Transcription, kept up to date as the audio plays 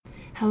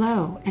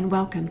Hello, and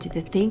welcome to the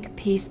Think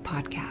Peace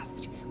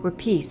podcast, where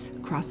peace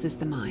crosses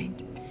the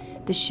mind,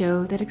 the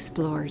show that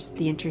explores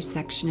the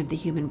intersection of the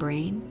human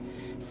brain,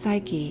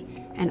 psyche,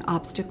 and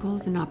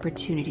obstacles and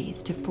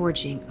opportunities to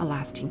forging a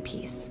lasting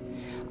peace.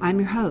 I'm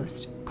your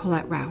host,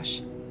 Colette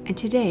Rausch, and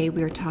today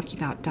we are talking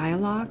about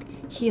dialogue,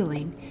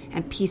 healing,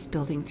 and peace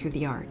building through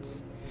the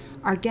arts.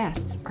 Our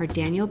guests are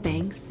Daniel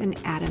Banks and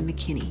Adam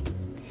McKinney.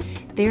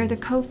 They are the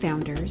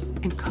co-founders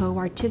and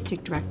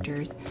co-artistic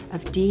directors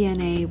of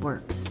DNA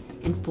Works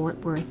in Fort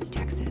Worth,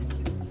 Texas.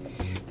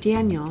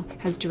 Daniel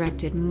has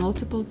directed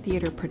multiple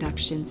theater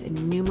productions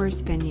in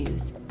numerous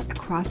venues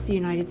across the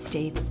United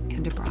States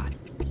and abroad.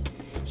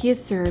 He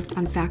has served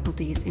on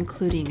faculties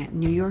including at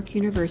New York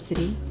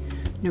University,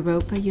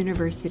 Naropa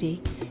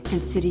University,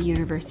 and City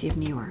University of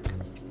New York.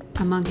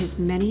 Among his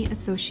many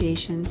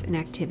associations and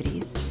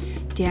activities,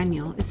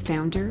 Daniel is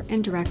founder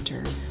and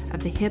director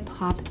of the Hip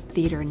Hop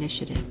Theater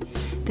Initiative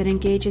that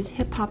engages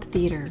hip hop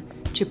theater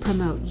to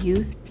promote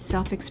youth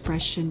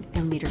self-expression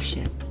and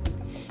leadership.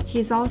 He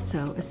is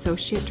also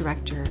Associate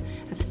Director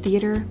of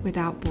Theater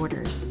Without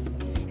Borders,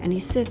 and he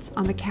sits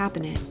on the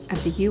cabinet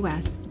of the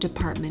U.S.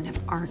 Department of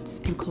Arts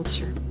and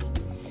Culture.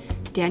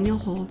 Daniel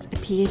holds a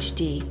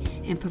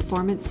PhD in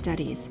Performance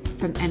Studies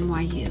from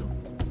NYU.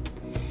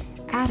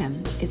 Adam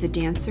is a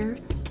dancer,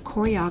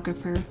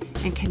 choreographer,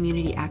 and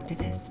community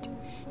activist.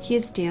 He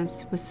has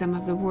danced with some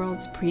of the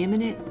world's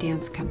preeminent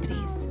dance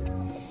companies.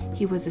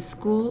 He was a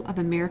School of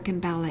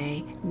American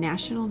Ballet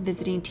National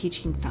Visiting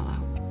Teaching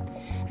Fellow,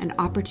 an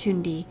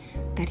opportunity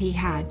that he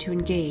had to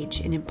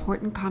engage in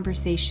important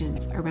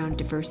conversations around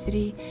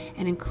diversity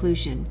and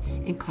inclusion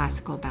in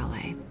classical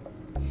ballet.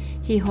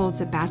 He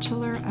holds a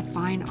Bachelor of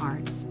Fine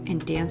Arts in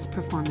Dance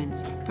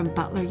Performance from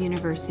Butler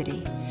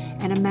University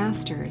and a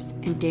Master's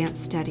in Dance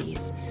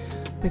Studies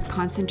with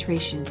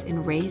concentrations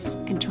in race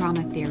and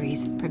trauma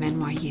theories from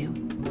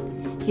NYU.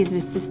 He is an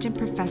assistant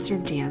professor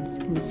of dance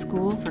in the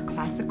School for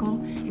Classical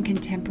and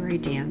Contemporary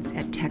Dance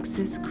at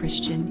Texas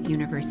Christian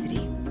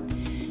University.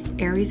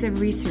 Areas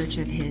of research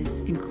of his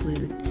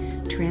include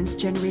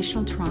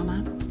transgenerational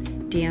trauma,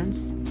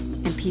 dance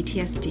and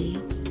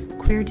PTSD,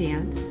 queer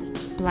dance,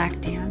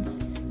 Black dance,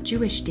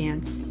 Jewish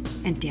dance,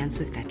 and dance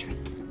with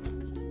veterans.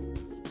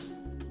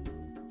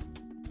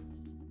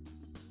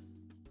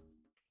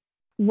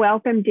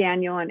 Welcome,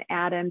 Daniel and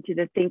Adam, to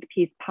the Think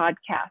Peace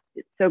podcast.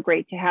 It's so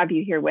great to have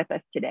you here with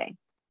us today.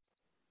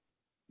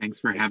 Thanks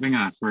for having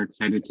us. We're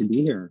excited to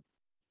be here.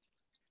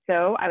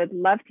 So I would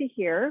love to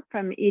hear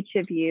from each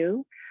of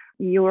you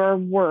your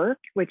work,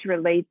 which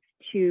relates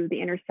to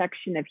the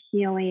intersection of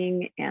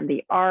healing and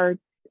the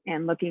arts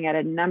and looking at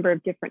a number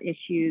of different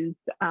issues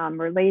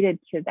related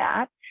to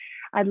that.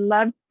 I'd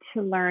love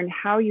to learn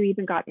how you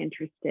even got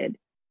interested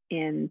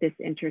in this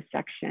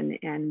intersection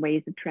and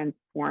ways of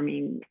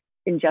transforming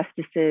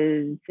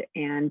injustices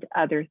and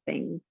other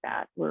things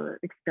that we're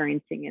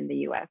experiencing in the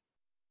U.S.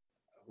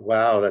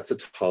 Wow, that's a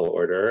tall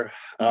order.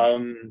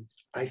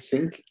 I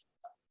think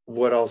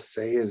what I'll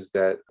say is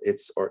that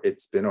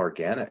it's been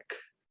organic.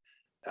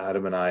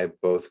 Adam and I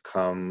both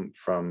come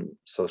from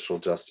social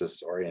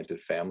justice oriented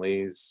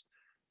families,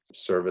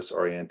 service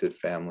oriented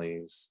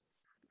families.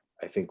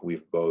 I think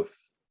we've both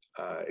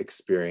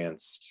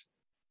experienced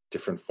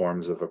different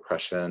forms of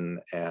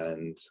oppression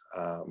and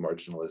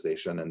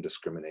marginalization and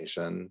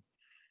discrimination.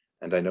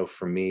 And I know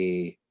for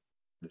me,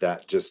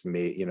 that just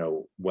made,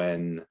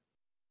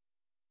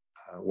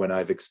 when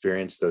I've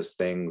experienced those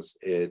things,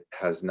 it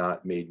has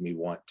not made me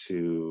want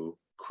to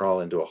crawl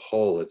into a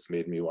hole. It's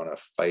made me want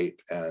to fight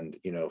and,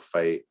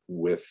 fight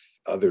with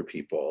other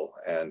people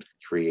and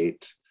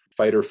create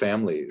fighter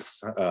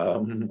families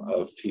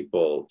of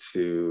people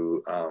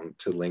to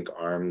link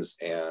arms,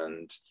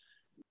 and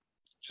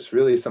just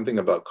really something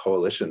about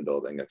coalition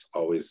building. It's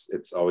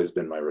always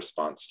been my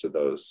response to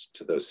those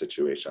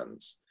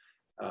situations.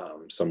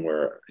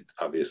 Somewhere,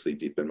 obviously,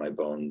 deep in my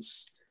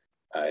bones,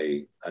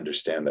 I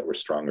understand that we're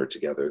stronger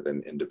together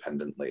than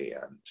independently.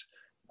 And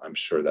I'm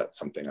sure that's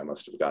something I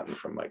must have gotten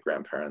from my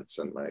grandparents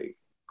and my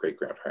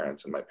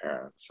great-grandparents and my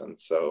parents. And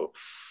so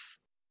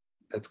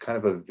that's kind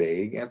of a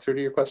vague answer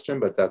to your question,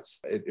 but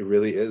it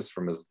really is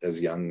from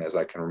as young as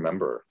I can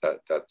remember.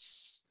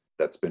 That's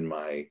been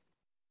my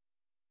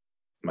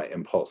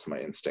impulse, my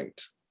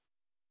instinct.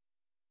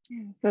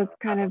 So it's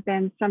kind of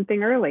been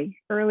something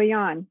early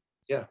on.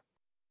 Yeah.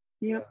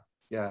 Yep.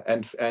 Yeah.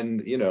 And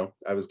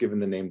I was given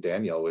the name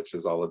Daniel, which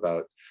is all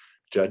about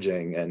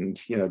judging and,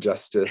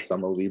 justice.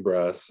 I'm a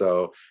Libra.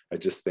 So I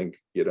just think,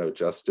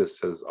 justice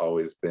has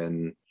always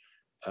been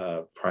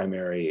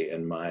primary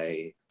in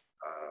my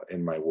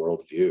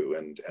worldview,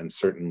 and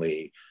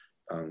certainly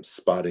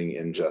spotting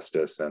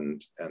injustice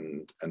and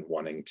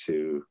wanting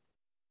to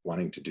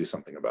do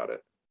something about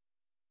it.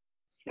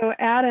 So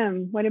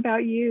Adam, what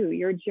about you,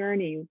 your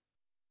journey?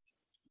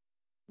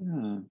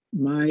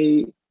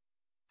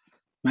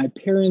 My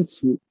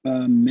parents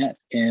met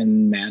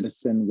in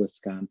Madison,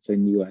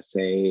 Wisconsin,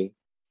 USA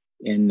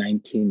in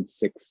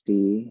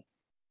 1960.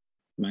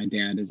 My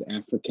dad is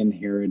African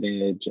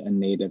heritage and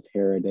Native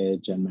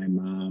heritage, and my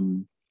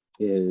mom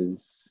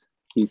is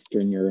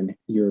Eastern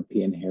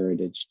European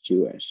heritage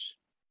Jewish.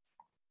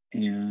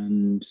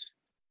 And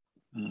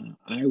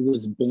I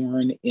was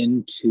born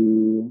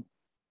into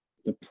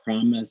the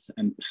promise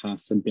and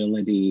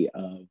possibility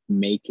of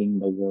making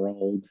the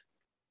world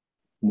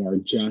more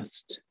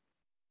just,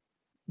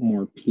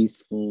 more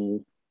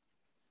peaceful.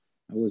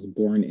 I was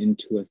born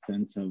into a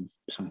sense of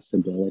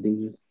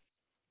possibility.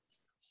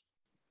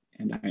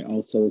 And I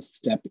also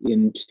step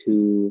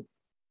into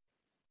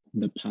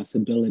the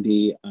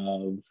possibility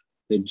of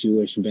the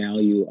Jewish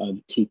value of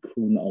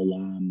tikkun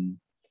olam,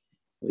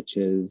 which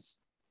is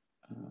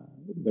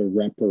the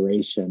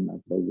reparation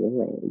of the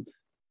world.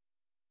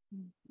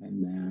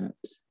 And that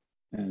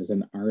as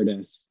an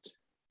artist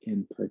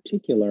in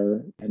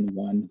particular, and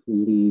one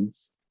who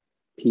leads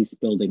peace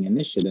building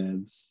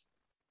initiatives,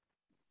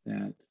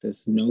 that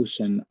this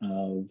notion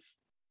of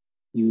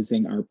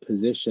using our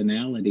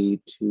positionality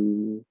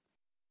to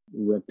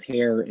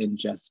repair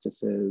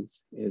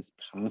injustices is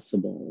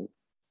possible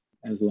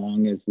as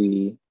long as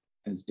we,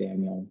 as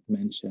Daniel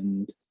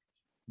mentioned,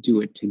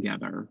 do it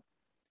together,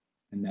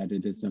 and that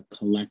it is a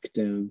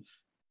collective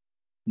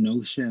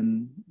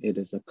notion, it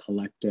is a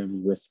collective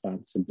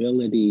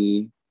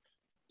responsibility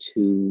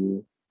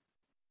to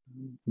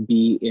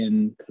be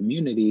in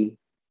community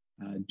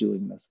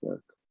doing this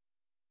work.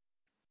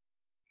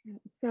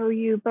 So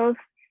you both,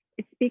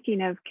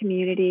 speaking of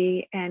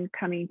community and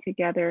coming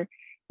together,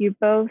 you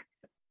both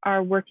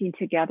are working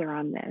together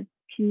on this.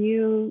 Can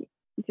you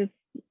just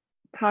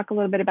talk a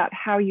little bit about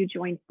how you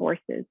joined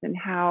forces and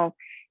how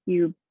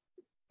you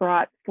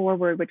brought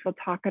forward, which we'll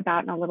talk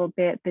about in a little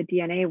bit, the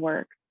DNA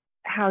work,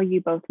 how you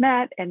both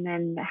met, and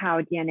then how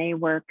DNA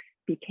work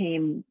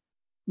became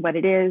what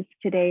it is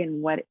today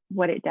and what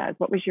it does.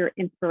 What was your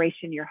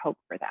inspiration, your hope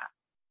for that?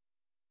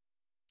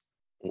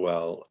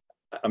 Well,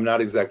 I'm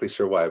not exactly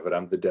sure why, but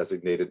I'm the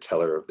designated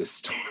teller of this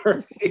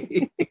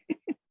story.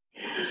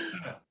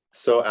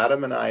 So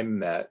Adam and I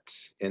met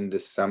in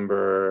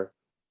December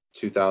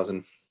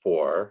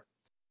 2004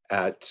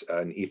 at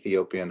an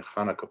Ethiopian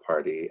Hanukkah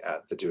party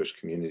at the Jewish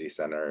Community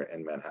Center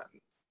in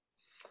Manhattan.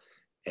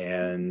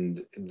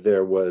 And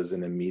there was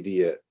an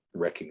immediate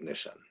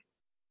recognition.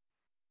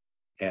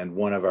 And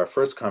one of our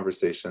first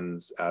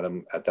conversations,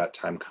 Adam at that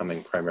time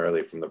coming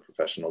primarily from the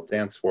professional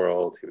dance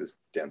world, he was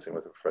dancing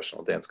with a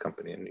professional dance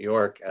company in New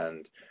York,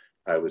 and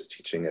I was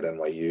teaching at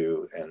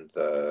NYU in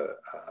the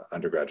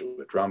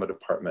undergraduate drama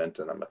department,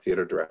 and I'm a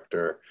theater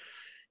director.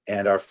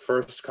 And our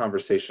first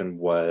conversation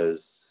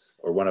was,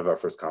 or one of our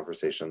first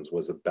conversations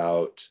was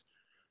about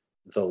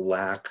the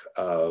lack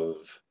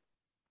of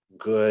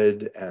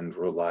good and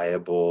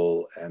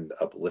reliable and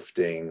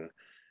uplifting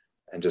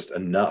and just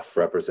enough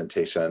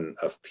representation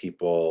of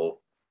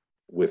people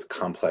with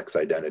complex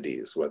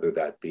identities, whether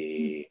that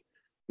be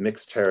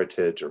mixed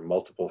heritage or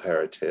multiple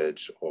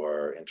heritage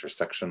or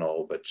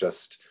intersectional, but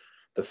just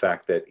the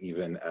fact that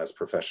even as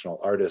professional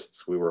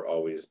artists, we were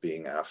always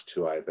being asked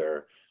to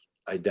either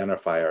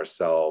identify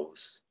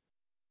ourselves,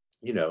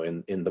 you know,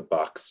 in the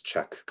box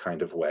check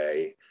kind of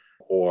way,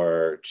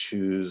 or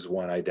choose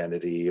one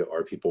identity,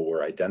 or people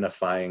were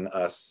identifying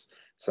us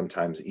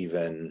sometimes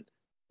even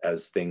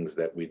as things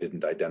that we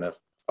didn't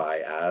identify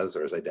as,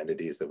 or as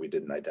identities that we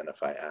didn't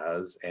identify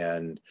as.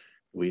 And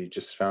we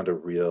just found a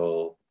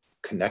real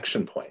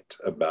connection point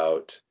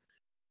about,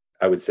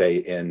 I would say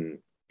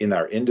in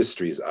our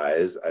industry's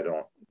eyes, I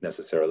don't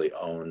necessarily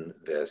own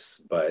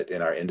this, but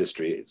in our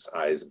industry's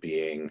eyes,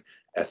 being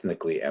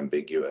ethnically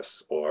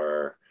ambiguous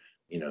or,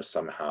 you know,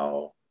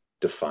 somehow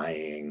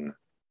defying,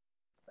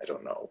 I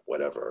don't know,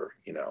 whatever,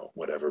 you know,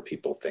 whatever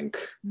people think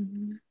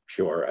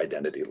pure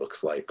identity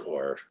looks like,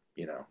 or,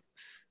 you know,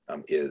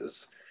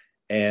 is.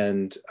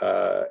 And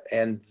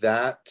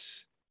that,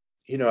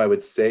 you know, I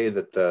would say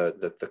that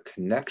the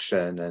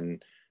connection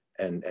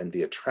and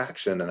the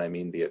attraction, and I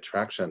mean the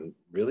attraction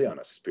really on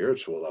a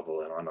spiritual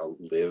level and on a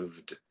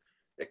lived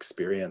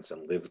experience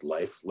and lived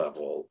life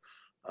level,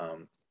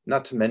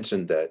 not to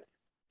mention that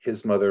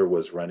his mother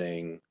was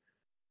running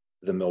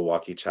the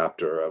Milwaukee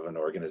chapter of an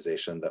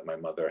organization that my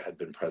mother had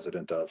been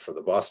president of for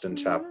the Boston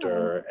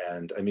chapter.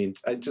 And I mean,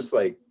 I just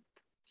like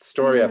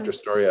story after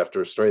story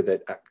after story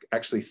that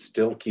actually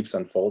still keeps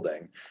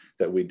unfolding,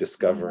 that we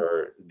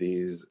discover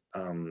these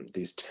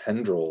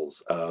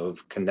tendrils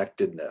of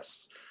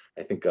connectedness.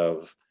 I think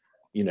of,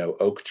 you know,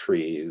 oak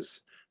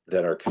trees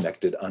that are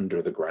connected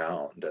under the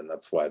ground, and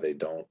that's why they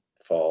don't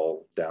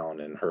fall down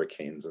in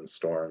hurricanes and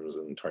storms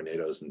and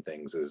tornadoes and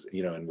things, is,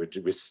 you know, and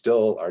we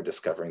still are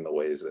discovering the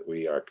ways that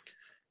we are,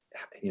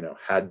 you know,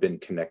 had been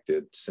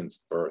connected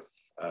since birth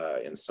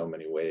in so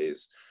many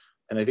ways.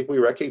 And I think we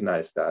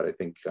recognize that. I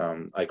think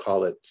I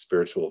call it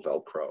spiritual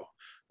Velcro,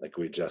 like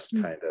we just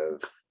kind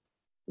of,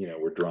 you know,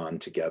 we're drawn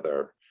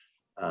together.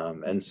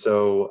 And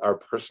so our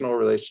personal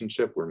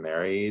relationship, we're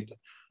married.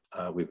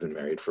 We've been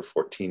married for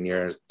 14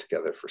 years,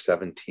 together for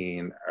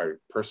 17. Our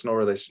personal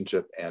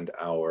relationship and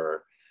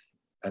our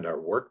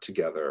work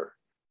together,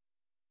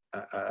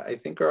 I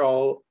think are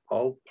all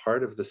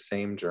part of the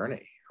same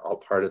journey, all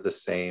part of the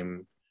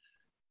same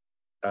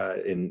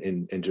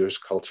in Jewish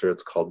culture,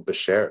 it's called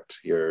beshert.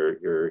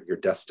 You're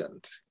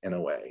destined in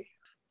a way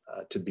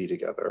to be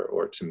together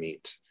or to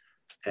meet.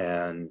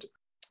 And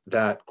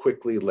that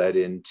quickly led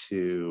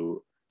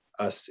into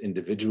us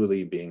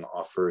individually being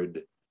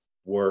offered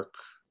work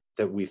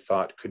that we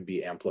thought could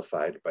be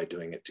amplified by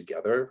doing it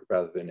together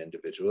rather than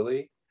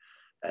individually.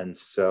 And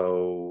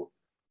so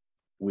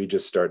we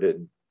just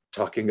started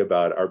talking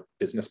about our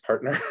business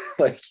partner,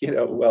 like,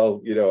 I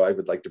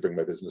would like to bring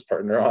my business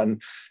partner on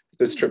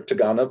this trip to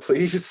Ghana,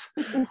 please,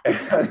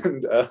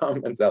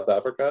 and South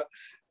Africa.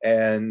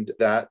 And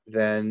that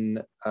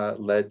then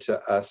led to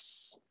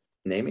us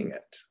naming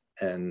it.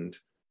 And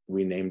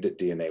we named it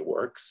DNA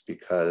Works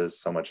because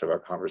so much of our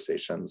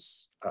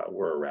conversations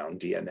were around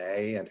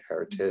DNA and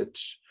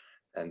heritage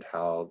and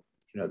how,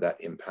 that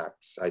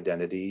impacts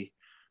identity.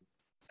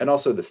 And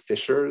also the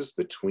fissures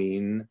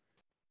between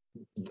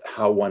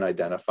how one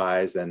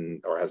identifies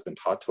or has been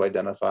taught to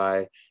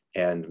identify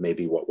and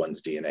maybe what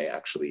one's DNA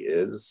actually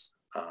is.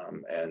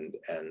 And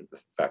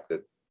the fact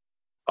that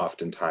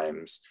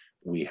oftentimes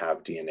we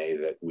have DNA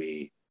that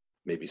we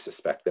maybe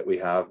suspect that we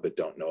have, but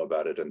don't know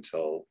about it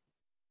until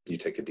you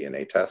take a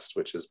DNA test,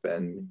 which has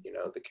been,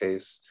 the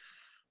case.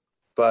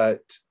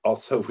 But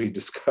also we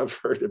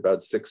discovered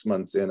about 6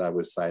 months in, I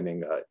was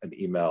signing an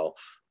email,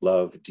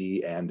 Love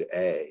D and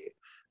A.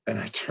 And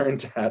I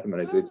turned to Adam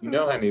and I said,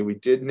 honey, we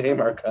did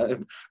name our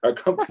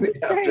company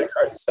after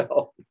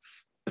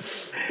ourselves,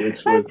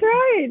 which was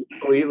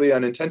completely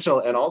unintentional.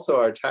 And also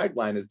our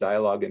tagline is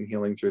dialogue and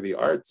healing through the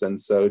arts. And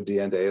so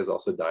D&A is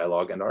also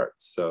dialogue and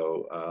arts.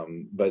 So,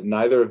 but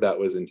neither of that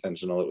was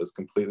intentional. It was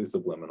completely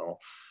subliminal.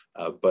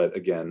 But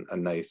again, a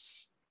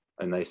nice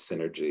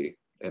synergy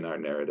in our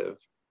narrative.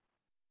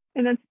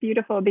 And that's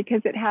beautiful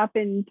because it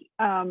happened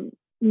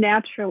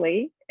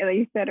naturally, like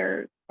you said,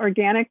 or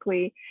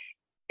organically.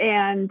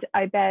 And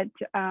I bet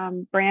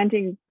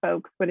branding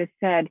folks would have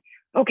said,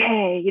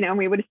 okay, and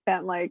we would have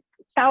spent like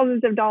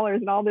thousands of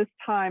dollars and all this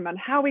time on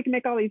how we can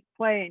make all these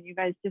play. And you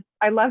guys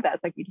I love that.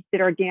 It's like you just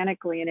did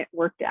organically and it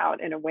worked out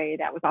in a way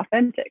that was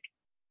authentic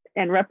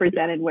and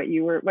represented what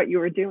you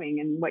were doing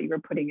and what you were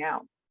putting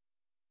out.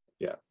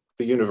 Yeah.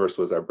 The universe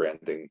was our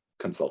branding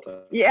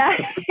consultant. Yeah,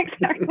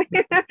 exactly.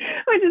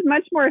 Which is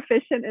much more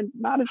efficient and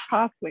not as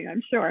costly,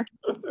 I'm sure.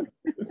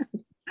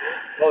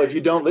 Well, if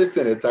you don't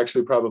listen, it's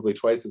actually probably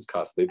twice as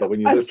costly. But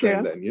when you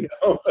listen, then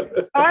Oh,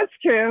 that's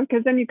true.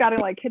 Because then you've got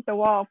to like hit the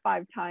wall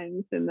 5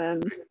 times and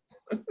then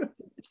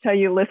till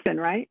you listen,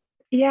 right?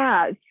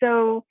 Yeah.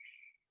 So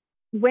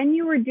when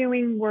you were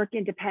doing work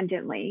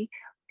independently,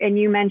 and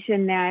you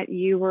mentioned that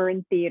you were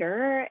in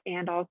theater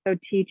and also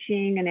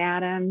teaching, and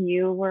Adam,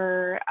 you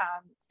were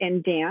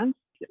in dance.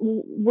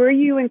 Were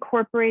you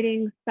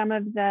incorporating some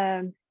of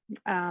the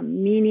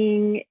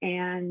meaning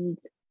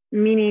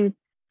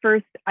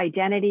first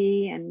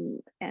identity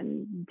and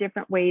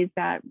different ways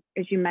that,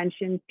 as you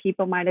mentioned,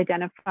 people might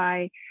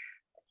identify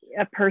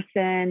a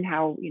person,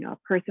 how a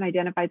person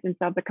identifies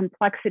themselves, the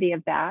complexity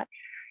of that.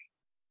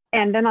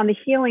 And then on the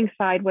healing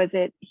side, was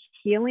it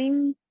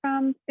healing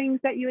from things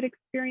that you had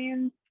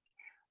experienced?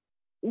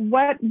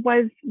 What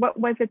was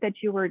it that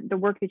the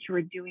work that you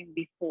were doing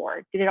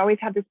before? Did it always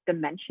have this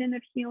dimension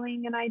of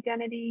healing and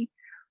identity?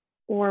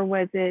 Or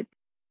was it,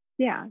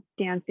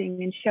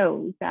 dancing and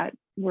shows that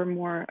were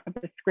more of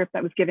a script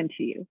that was given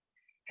to you?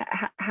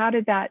 How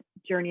did that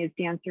journey as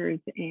dancers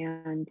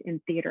and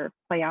in theater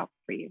play out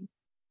for you?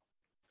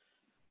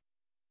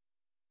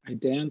 I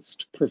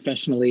danced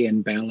professionally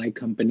in ballet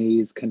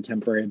companies,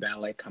 contemporary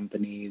ballet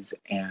companies,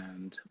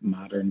 and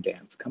modern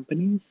dance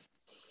companies.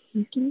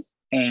 Mm-hmm.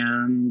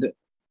 And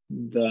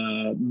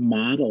the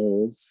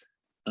models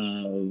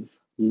of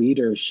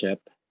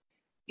leadership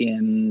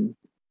in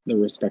the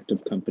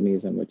respective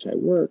companies in which I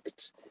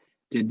worked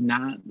did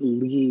not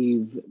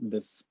leave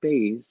the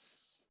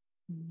space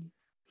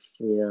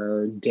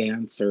for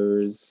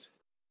dancers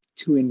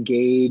to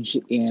engage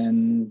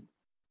in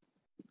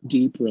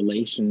deep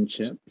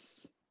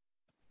relationships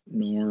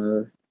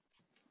nor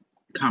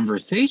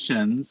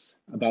conversations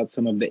about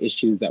some of the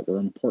issues that were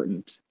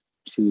important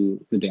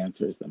to the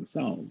dancers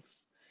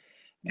themselves.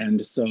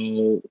 And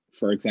so,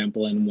 for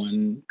example, in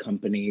one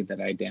company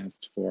that I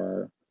danced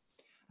for,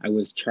 I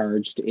was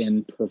charged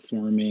in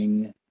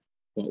performing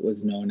what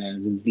was known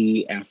as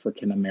the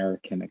African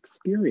American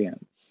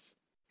experience.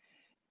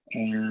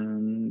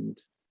 And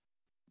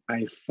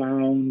I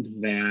found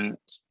that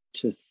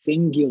to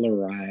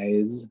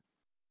singularize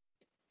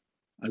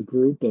a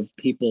group of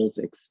people's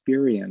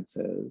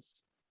experiences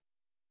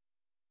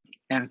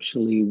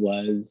actually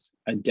was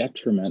a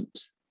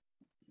detriment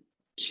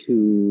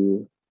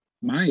to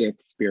my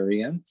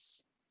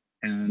experience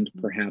and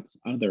perhaps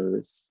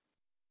others,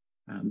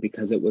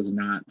 because it was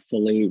not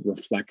fully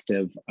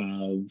reflective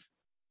of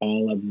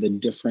all of the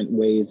different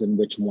ways in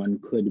which one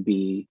could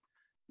be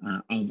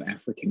of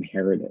African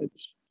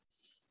heritage.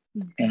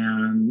 Mm-hmm.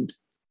 And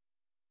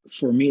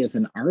for me as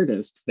an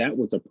artist, that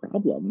was a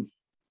problem,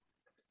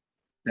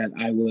 that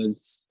I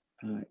was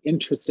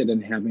interested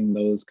in having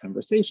those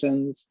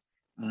conversations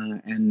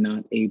and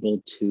not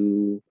able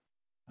to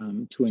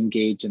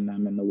engage in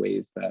them in the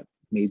ways that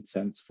made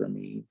sense for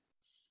me.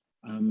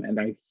 And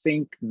I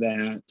think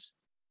that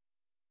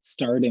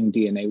starting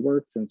DNA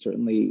Works and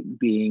certainly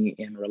being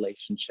in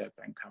relationship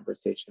and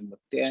conversation with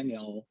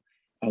Daniel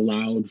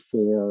allowed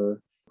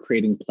for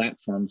creating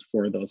platforms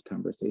for those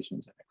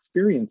conversations and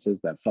experiences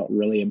that felt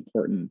really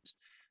important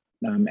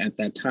at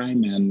that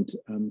time and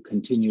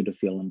continue to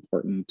feel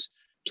important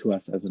to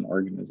us as an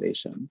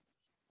organization.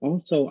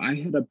 Also, I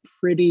had a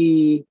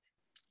pretty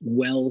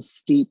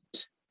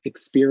well-steeped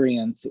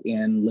experience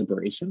in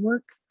liberation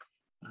work,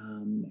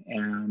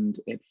 and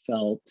it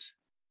felt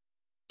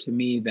to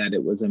me that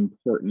it was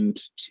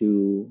important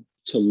to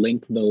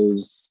link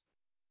those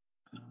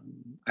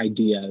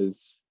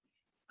ideas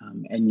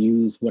and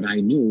use what I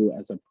knew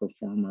as a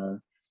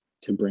performer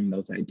to bring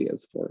those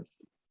ideas forth.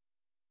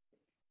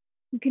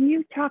 Can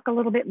you talk a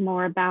little bit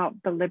more about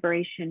the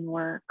liberation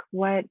work?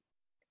 What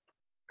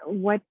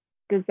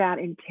does that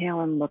entail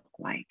and look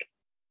like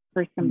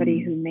for somebody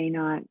who may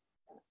not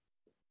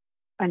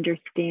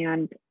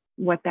understand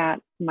what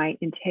that might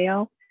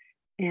entail,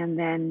 and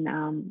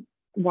then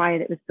why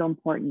it was so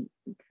important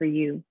for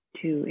you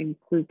to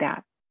include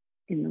that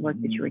in the work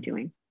that you were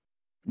doing?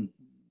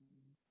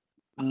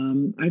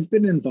 I've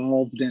been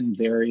involved in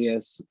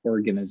various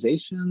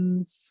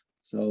organizations.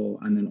 So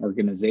on an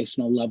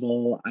organizational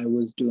level, I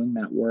was doing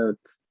that work,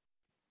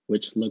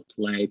 which looked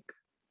like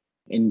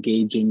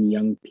engaging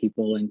young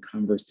people in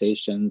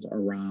conversations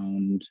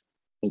around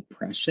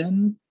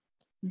oppression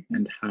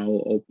and how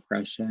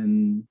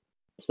oppression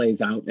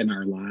plays out in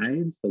our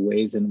lives, the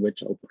ways in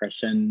which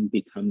oppression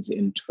becomes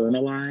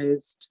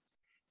internalized,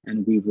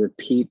 and we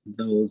repeat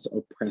those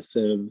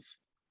oppressive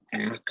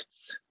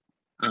acts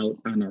out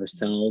on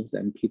ourselves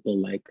and people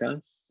like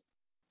us.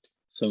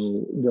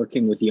 So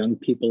working with young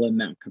people in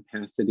that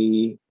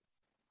capacity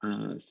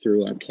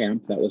through a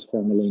camp that was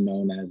formerly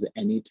known as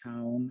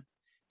Anytown,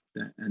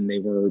 and they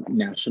were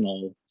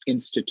national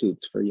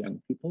institutes for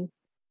young people,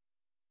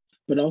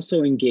 but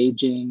also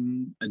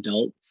engaging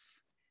adults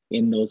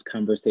in those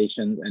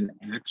conversations and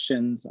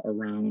actions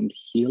around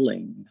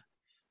healing,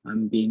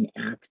 being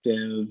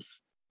actively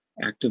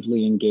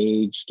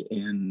engaged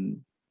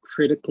in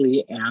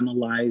critically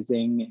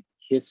analyzing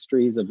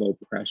histories of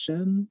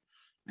oppression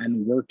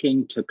and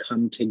working to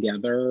come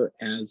together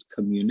as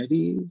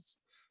communities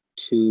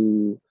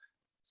to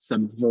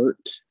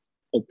subvert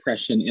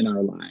oppression in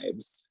our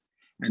lives.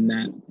 And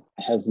that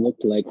has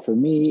looked like for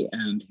me,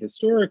 and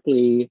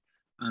historically,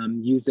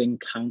 using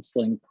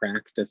counseling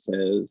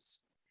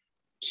practices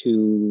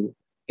to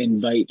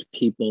invite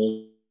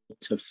people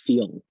to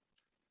feel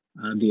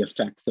the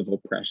effects of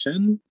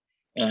oppression,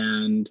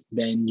 and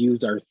then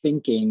use our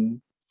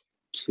thinking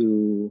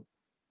to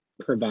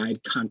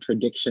provide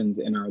contradictions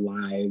in our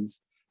lives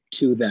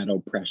to that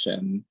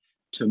oppression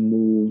to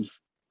move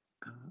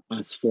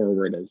us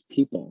forward as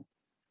people.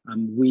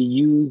 We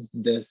use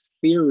this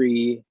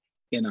theory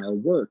in our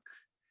work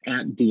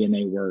at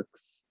DNA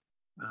Works,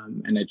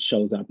 and it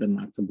shows up in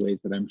lots of ways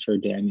that I'm sure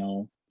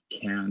Daniel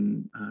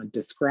can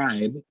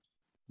describe,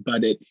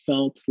 but it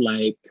felt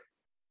like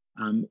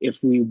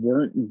if we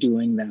weren't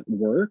doing that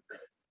work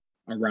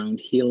around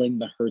healing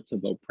the hurts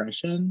of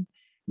oppression,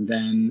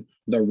 then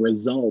the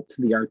result,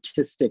 the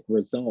artistic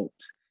result,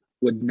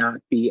 would not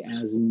be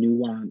as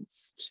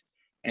nuanced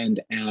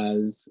and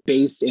as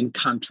based in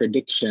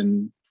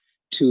contradiction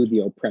to the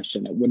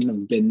oppression. It wouldn't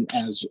have been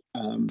as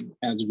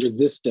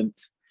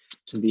resistant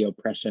to the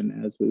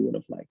oppression as we would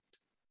have liked.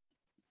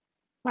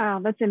 Wow,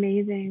 that's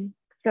amazing.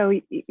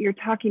 So you're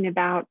talking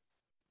about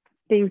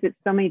things at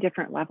so many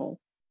different levels.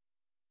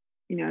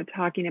 You know,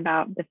 talking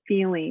about the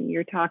feeling,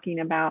 you're talking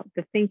about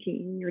the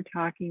thinking, you're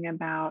talking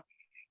about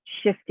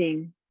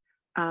shifting,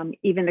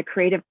 even the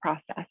creative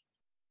process,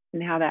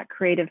 and how that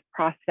creative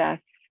process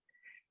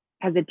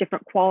has a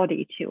different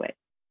quality to it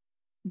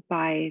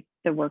by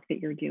the work that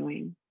you're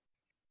doing.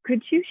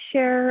 Could you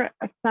share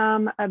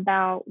some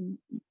about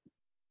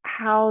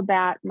how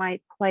that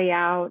might play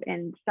out,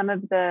 and some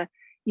of the,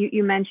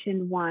 you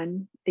mentioned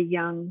one, the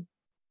young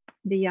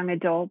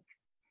adults.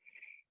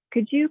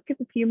 Could you give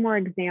a few more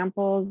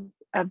examples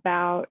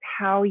about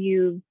how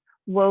you've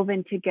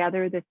woven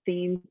together the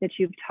themes that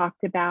you've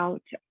talked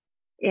about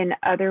in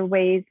other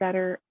ways that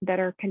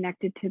are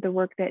connected to the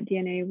work that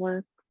DNA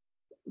Works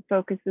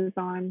focuses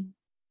on?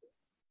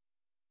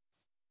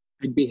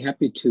 I'd be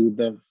happy to.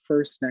 The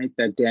first night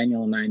that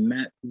Daniel and I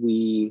met,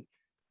 we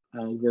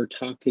were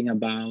talking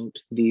about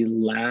the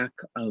lack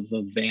of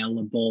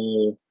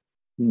available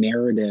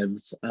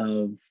narratives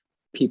of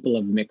people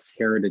of mixed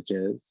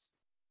heritages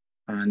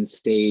on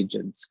stage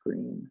and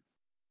screen.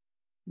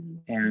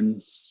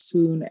 And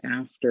soon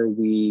after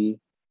we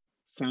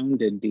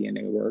founded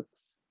DNA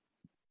Works,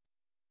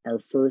 our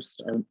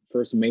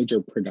first major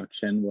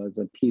production was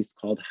a piece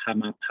called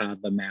Hamapa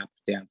the Map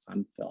Dance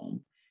on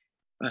Film.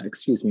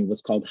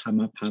 Was called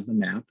Hamapa the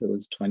Map. It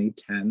was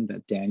 2010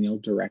 that Daniel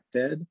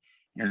directed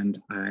and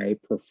I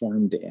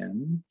performed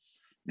in.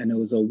 And it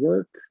was a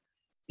work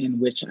in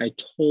which I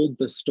told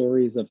the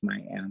stories of my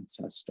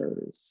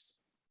ancestors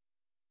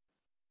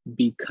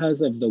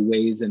because of the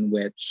ways in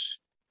which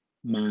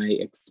my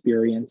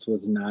experience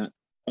was not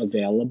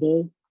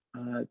available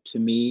to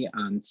me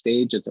on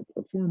stage as a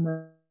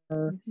performer,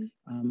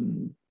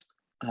 and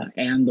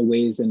the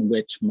ways in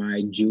which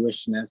my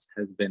Jewishness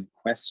has been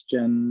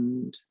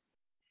questioned,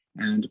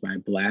 and my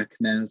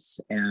Blackness,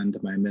 and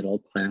my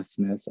middle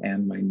classness,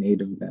 and my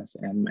nativeness,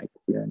 and my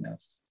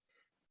queerness.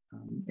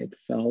 It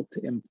felt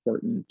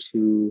important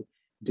to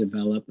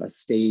develop a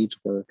stage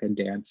work, a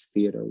dance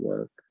theater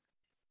work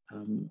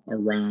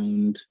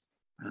around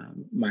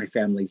my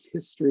family's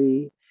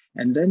history,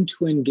 and then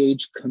to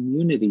engage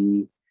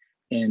community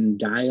in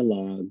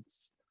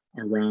dialogues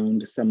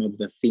around some of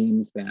the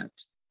themes that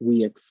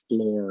we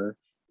explore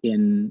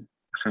in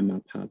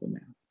Hamapa the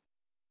Map.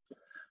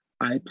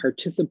 I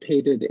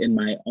participated in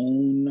my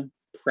own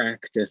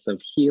practice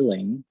of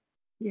healing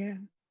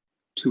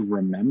to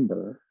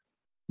remember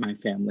my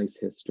family's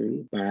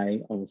history by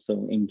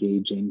also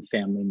engaging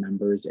family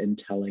members in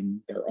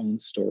telling their own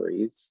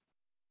stories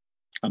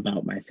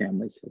about my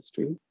family's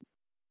history.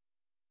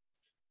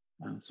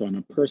 So on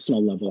a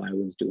personal level, I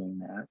was doing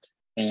that.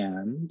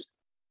 And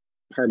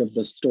part of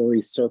the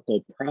story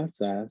circle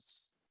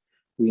process,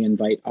 we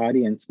invite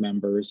audience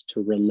members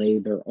to relay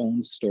their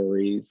own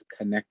stories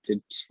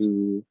connected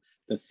to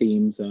the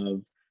themes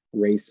of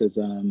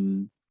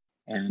racism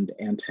and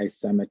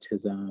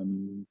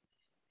anti-Semitism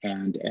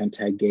and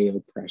anti-gay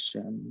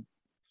oppression.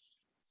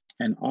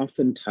 And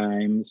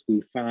oftentimes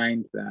we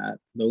find that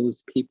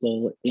those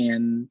people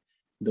in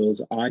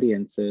those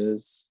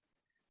audiences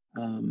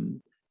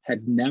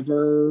had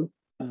never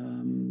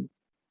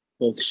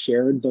both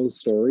shared those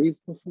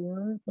stories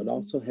before, but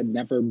also had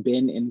never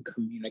been in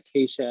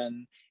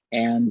communication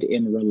and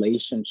in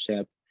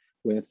relationship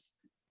with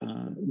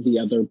the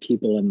other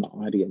people in the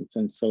audience.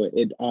 And so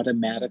it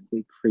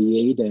automatically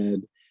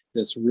created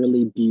this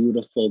really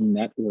beautiful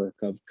network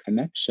of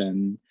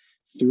connection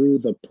through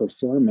the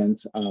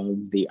performance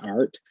of the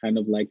art, kind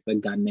of like the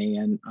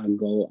Ghanaian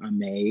Ago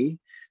Ame,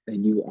 that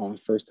you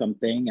offer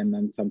something and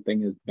then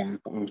something is back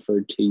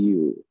offered to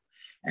you.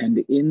 And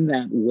in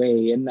that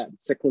way, in that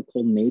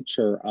cyclical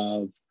nature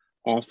of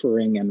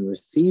offering and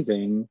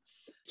receiving,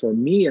 for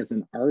me as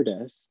an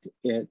artist,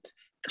 it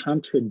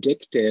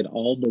contradicted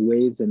all the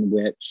ways in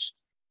which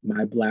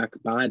my Black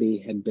body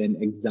had been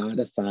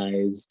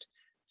exoticized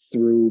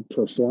through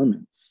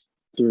performance,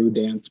 through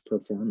dance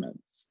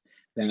performance.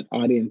 That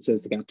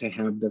audiences got to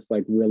have this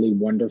like really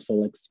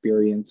wonderful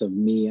experience of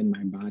me and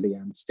my body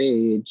on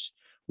stage,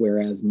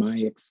 whereas my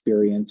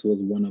experience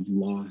was one of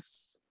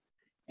loss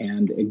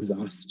and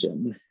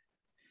exhaustion.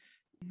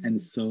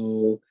 And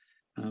so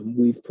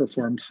we've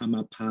performed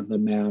Hamapa the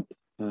Map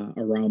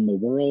around the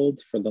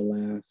world for the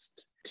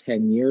last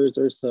 10 years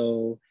or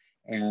so.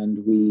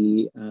 And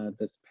we, in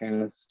the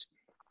past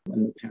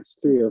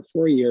 3 or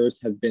 4 years,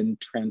 have been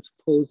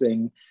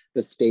transposing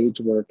the stage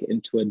work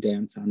into a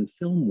dance on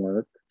film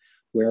work,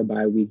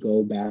 whereby we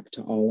go back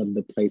to all of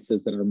the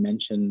places that are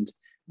mentioned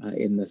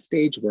in the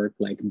stage work,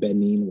 like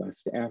Benin,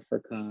 West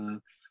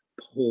Africa,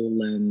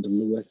 Poland,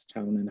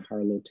 Lewistown and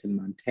Harlowton,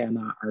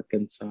 Montana,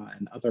 Arkansas,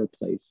 and other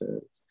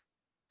places.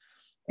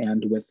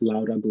 And with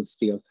Laura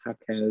Bustillos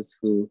Jaquez,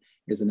 who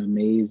is an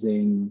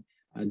amazing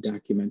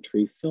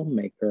documentary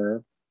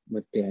filmmaker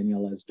with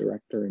Daniel as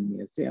director and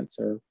me as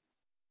dancer,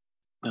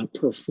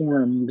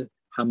 performed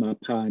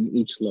Hamapa in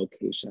each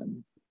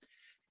location.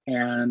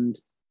 And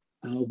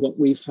what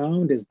we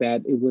found is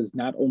that it was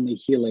not only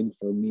healing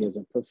for me as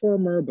a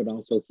performer, but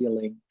also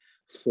healing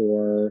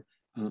for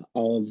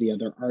all of the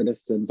other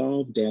artists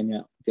involved,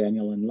 Daniel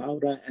and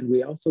Laura. And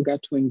we also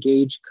got to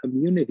engage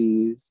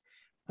communities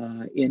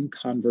in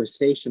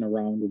conversation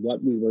around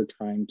what we were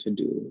trying to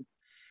do.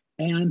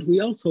 And we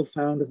also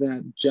found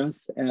that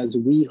just as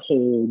we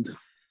hold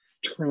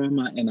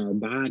trauma in our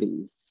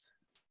bodies,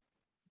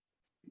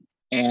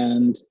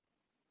 and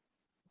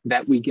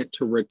that we get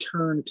to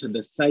return to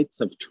the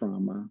sites of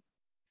trauma,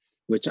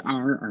 which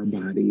are our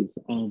bodies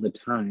all the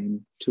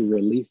time, to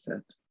release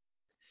it,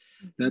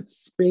 that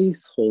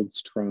space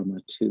holds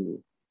trauma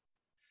too.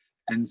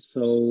 And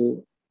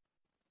so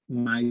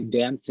my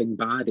dancing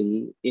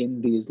body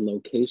in these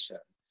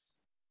locations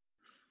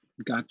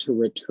got to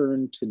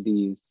return to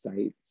these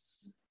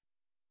sites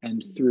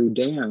and through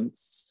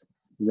dance,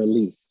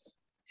 release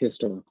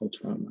historical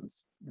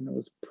traumas. And it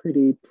was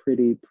pretty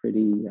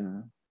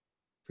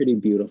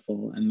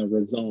beautiful. And the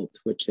result,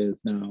 which is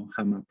now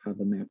Hamapa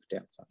the Map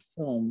Dance on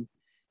Film,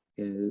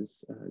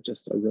 is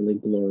just a really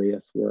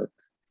glorious work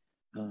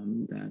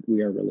that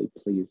we are really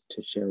pleased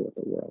to share with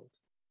the world.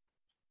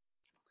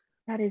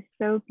 That is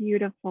so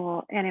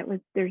beautiful.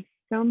 And there's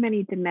so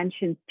many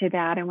dimensions to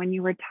that. And when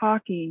you were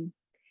talking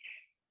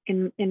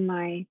in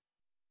my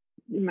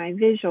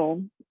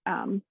visual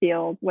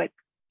field, what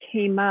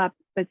came up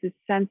was a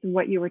sense of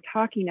what you were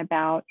talking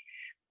about,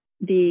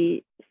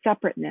 the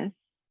separateness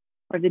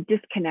or the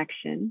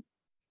disconnection,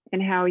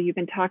 and how you've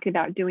been talking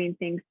about doing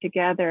things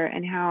together,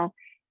 and how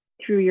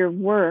through your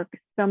work,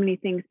 so many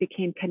things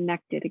became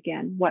connected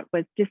again. What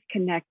was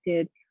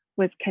disconnected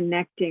was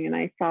connecting. And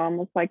I saw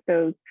almost like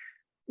those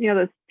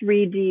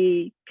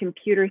 3D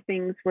computer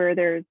things where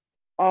there's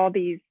all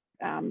these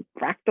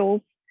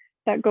fractals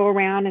that go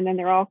around and then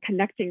they're all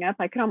connecting up.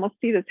 I could almost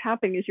see this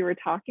happening as you were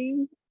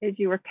talking, as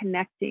you were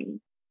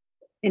connecting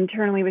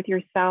internally with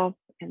yourself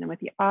and then with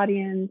the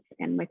audience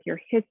and with your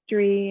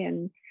history.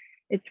 And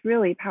it's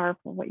really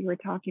powerful what you were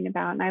talking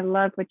about. And I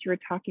love what you were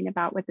talking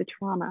about with the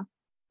trauma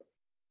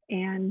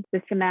and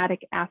the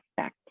somatic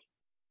aspect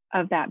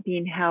of that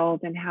being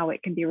held and how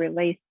it can be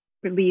released.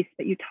 But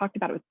you talked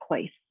about it with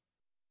place.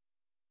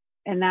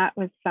 And that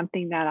was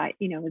something that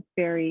was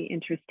very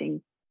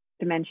interesting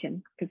to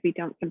mention, because we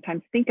don't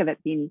sometimes think of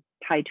it being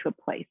tied to a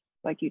place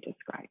like you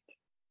described.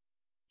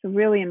 So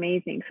really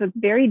amazing. So it's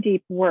very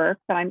deep work,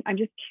 but I'm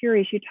just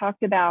curious, you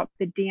talked about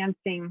the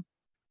dancing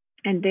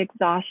and the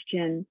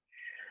exhaustion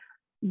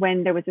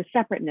when there was a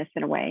separateness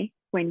in a way,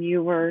 when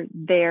you were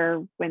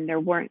there, when there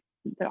weren't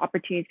the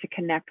opportunities to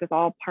connect with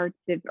all parts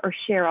of, or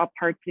share all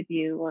parts of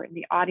you, or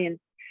the audience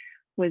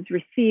was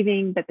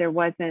receiving, but there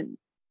wasn't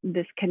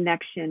this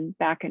connection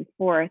back and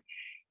forth.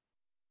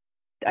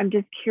 I'm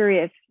just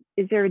curious,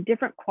 is there a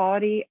different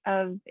quality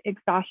of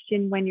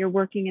exhaustion when you're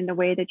working in the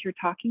way that you're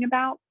talking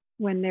about,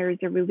 when there's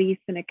a release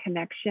and a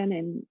connection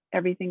and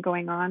everything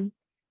going on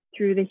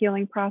through the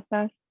healing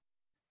process?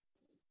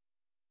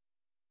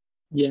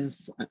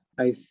 Yes,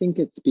 I think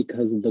it's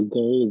because the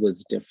goal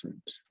was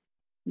different.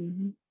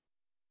 Mm-hmm.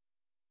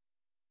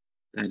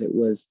 That it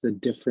was the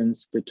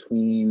difference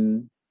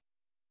between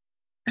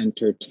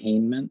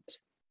entertainment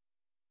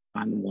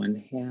on one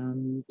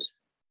hand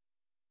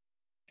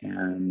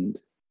and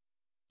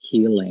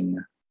healing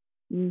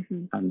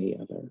Mm-hmm. on the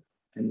other.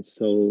 And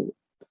so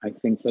I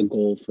think the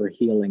goal for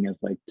healing is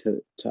like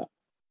to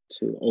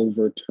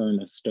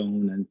overturn a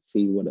stone and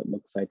see what it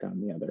looks like on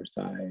the other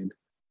side,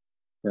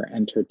 where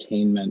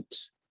entertainment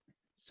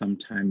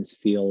sometimes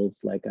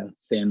feels like a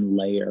thin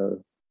layer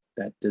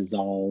that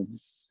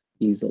dissolves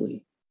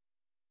easily.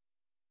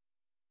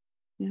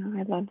 Yeah,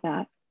 I love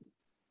that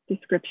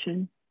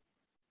description.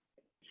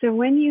 So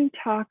when you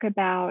talk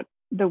about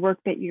the work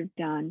that you've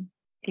done,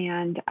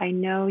 and I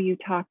know you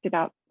talked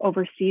about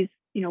overseas,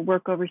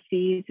 work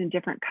overseas in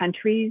different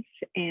countries,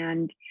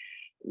 and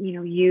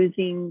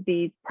using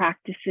these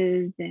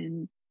practices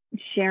and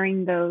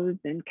sharing those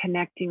and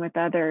connecting with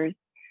others.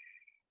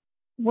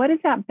 What has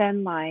that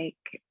been like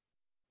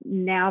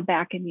now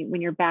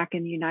when you're back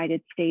in the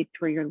United States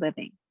where you're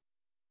living?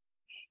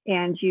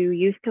 And you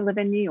used to live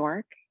in New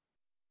York,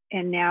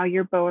 and now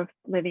you're both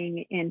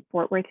living in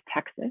Fort Worth,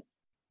 Texas.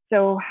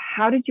 So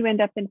how did you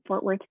end up in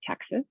Fort Worth,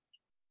 Texas?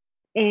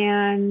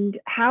 And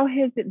how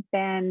has it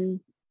been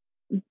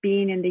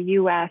being in the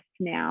US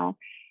now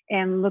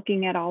and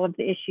looking at all of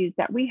the issues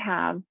that we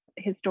have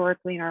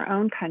historically in our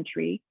own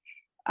country,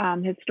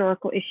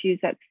 historical issues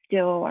that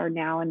still are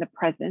now in the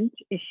present,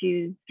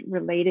 issues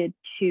related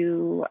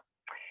to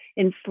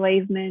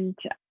enslavement,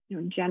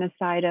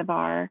 genocide of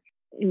our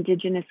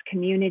indigenous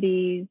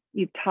communities.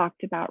 You've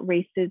talked about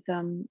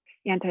racism,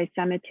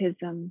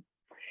 anti-Semitism,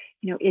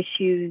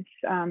 issues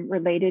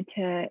related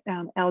to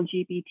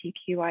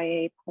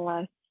LGBTQIA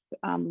plus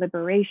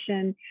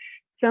liberation,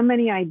 so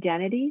many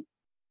identities,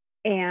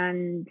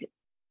 and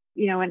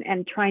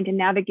and trying to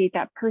navigate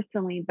that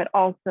personally, but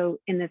also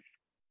in this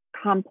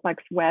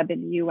complex web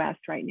in the US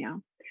right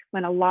now,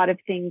 when a lot of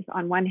things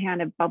on one hand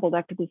have bubbled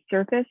up to the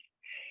surface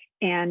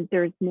and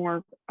there's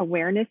more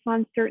awareness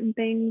on certain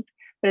things,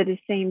 but at the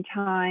same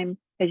time,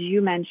 as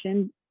you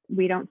mentioned,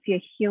 we don't see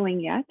a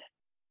healing yet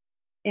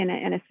in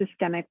a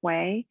systemic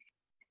way.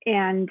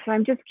 And so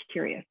I'm just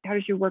curious, how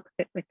does your work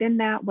fit within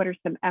that? What are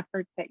some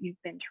efforts that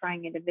you've been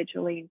trying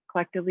individually and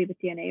collectively with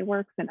DNA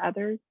Works and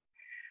others?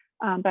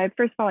 But I'd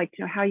first of all like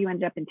to know how you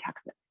ended up in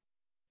Texas.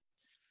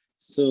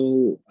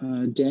 So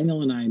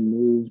Daniel and I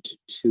moved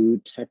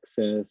to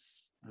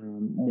Texas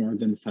more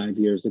than 5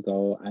 years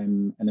ago.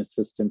 I'm an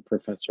assistant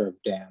professor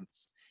of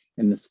dance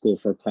in the School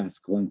for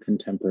Classical and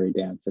Contemporary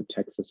Dance at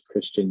Texas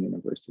Christian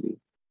University.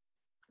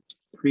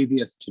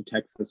 Previous to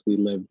Texas, we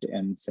lived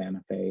in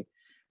Santa Fe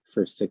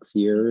for 6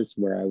 years,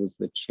 where I was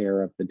the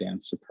chair of the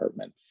dance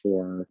department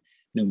for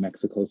New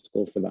Mexico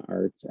School for the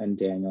Arts, and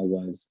Daniel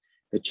was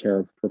the chair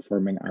of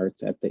performing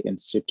arts at the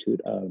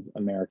Institute of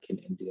American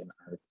Indian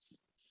Arts.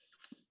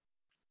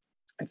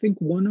 I think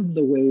one of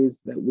the ways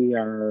that we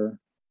are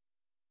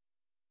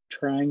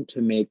trying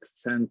to make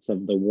sense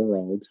of the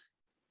world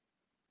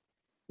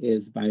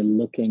is by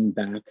looking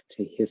back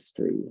to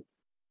history.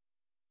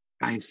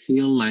 I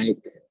feel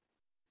like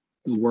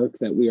the work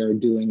that we are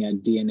doing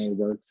at DNA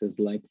Works is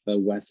like the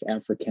West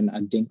African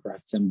Adinkra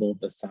symbol,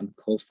 the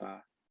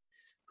Sankofa,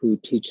 who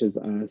teaches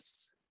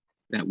us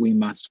that we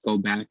must go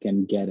back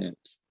and get it.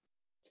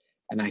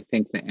 And I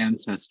think the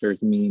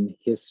ancestors mean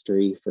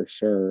history for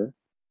sure,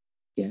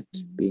 it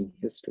being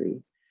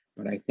history,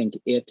 but I think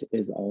it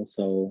is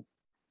also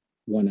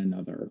one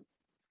another,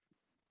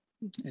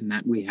 and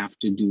that we have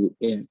to do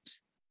it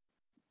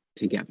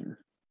together.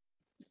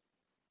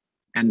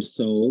 And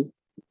so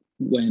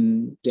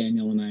when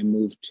Daniel and I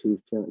moved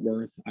to Fort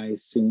Worth, I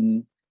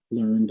soon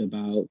learned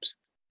about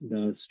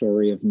the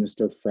story of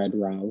Mr. Fred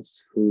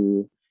Rouse,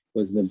 who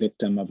was the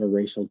victim of a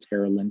racial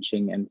terror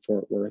lynching in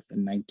Fort Worth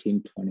in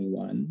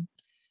 1921.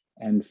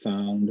 and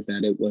found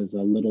that it was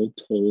a little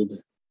told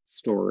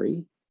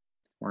story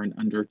or an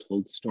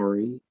undertold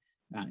story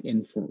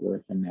in Fort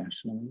Worth and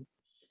nationally.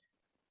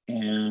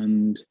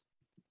 And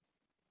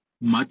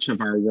much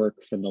of our work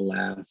for the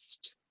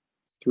last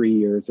 3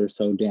 years or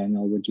so,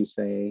 Daniel, would you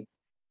say,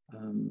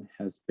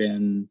 has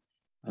been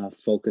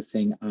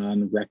focusing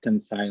on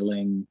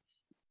reconciling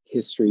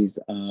histories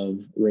of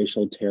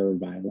racial terror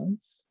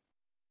violence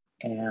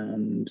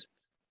and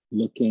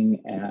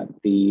looking at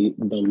the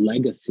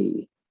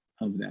legacy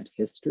of that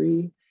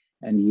history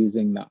and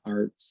using the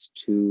arts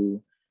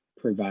to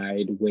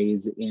provide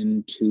ways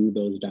into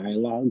those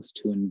dialogues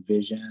to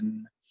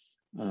envision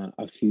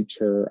a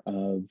future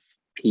of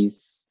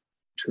peace,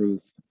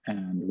 truth,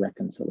 and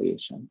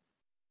reconciliation.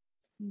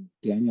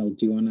 Daniel,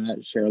 do you want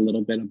to share a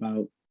little bit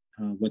about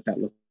what that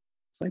looks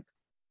like?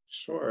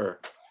 Sure.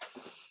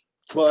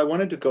 Well, I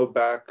wanted to go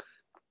back,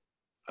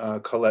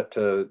 Colette,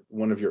 to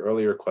one of your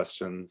earlier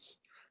questions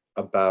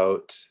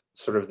about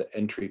sort of the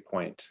entry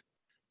point.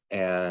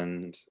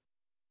 And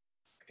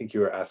I think you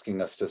were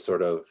asking us to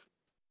sort of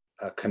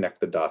connect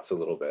the dots a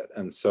little bit.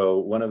 And so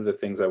one of the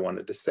things I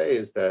wanted to say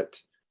is that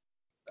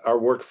our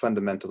work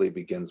fundamentally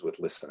begins with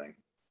listening,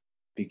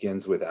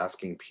 begins with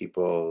asking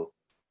people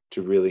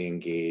to really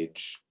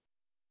engage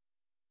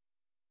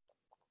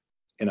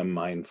in a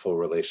mindful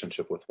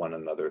relationship with one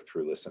another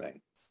through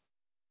listening.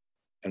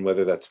 And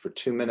whether that's for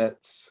 2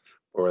 minutes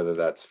or whether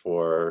that's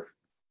for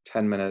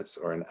 10 minutes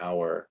or an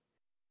hour,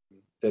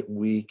 that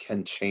we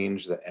can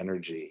change the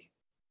energy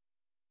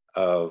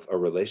of a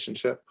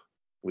relationship.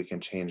 We can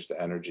change the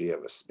energy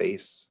of a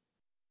space.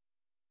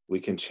 We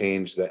can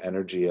change the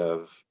energy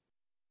of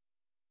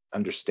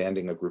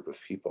understanding a group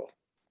of people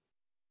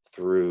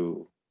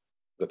through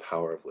the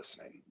power of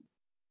listening.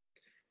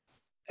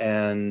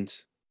 And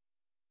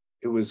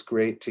it was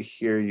great to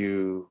hear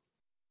you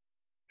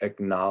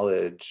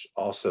acknowledge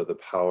also the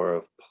power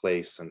of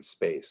place and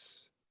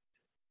space,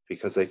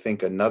 because I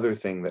think another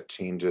thing that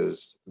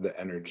changes the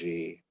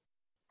energy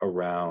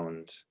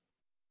around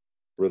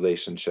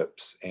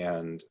relationships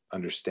and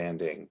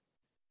understanding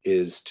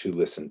is to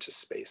listen to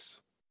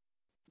space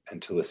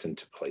and to listen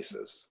to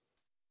places.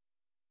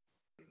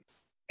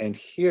 And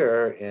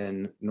here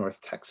in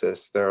North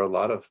Texas, there are a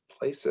lot of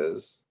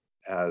places,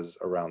 as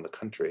around the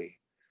country,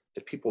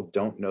 that people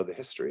don't know the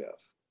history of,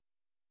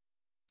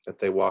 that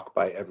they walk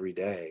by every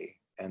day,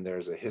 and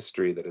there's a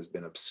history that has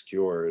been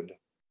obscured,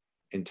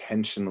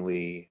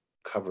 intentionally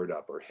covered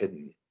up or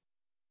hidden,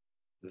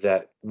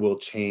 that will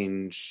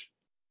change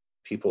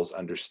people's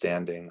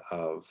understanding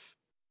of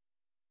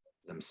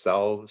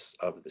themselves,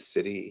 of the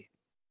city,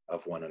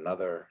 of one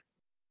another,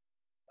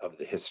 of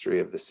the history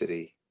of the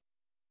city.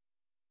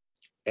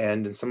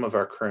 And in some of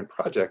our current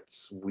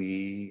projects,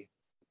 we,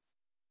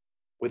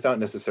 without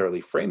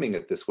necessarily framing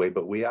it this way,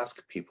 but we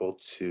ask people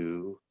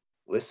to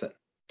listen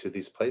to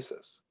these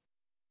places,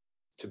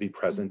 to be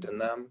present in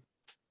them,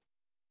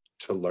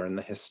 to learn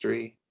the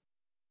history,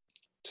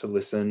 to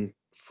listen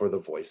for the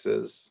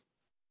voices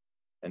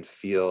and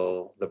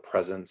feel the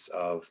presence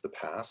of the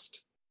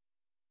past,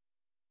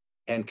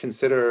 and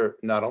consider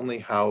not only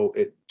how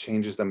it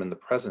changes them in the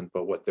present,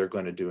 but what they're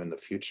going to do in the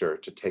future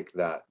to take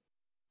that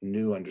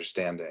new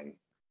understanding,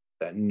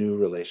 that new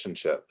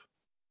relationship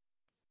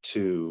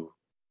to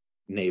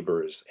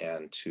neighbors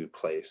and to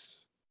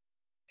place,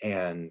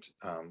 and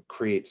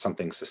create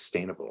something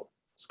sustainable,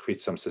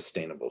 create some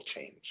sustainable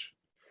change.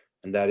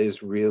 And that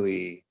is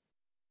really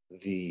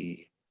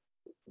the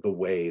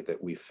way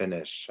that we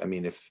finish. I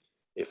mean,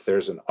 if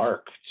there's an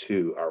arc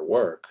to our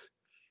work,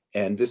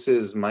 and this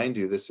is, mind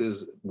you, this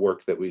is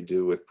work that we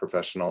do with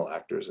professional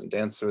actors and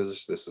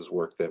dancers. This is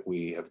work that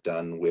we have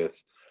done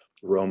with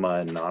Roma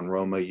and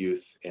non-Roma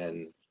youth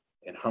in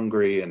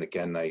Hungary. And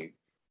again, I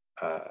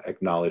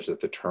acknowledge that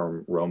the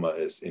term Roma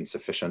is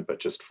insufficient, but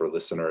just for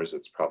listeners,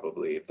 it's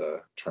probably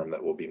the term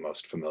that will be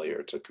most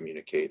familiar to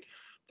communicate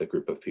the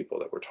group of people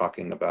that we're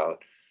talking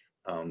about.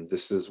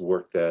 This is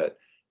work that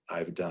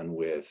I've done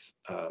with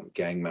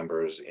gang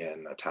members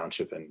in a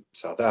township in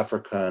South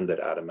Africa, and that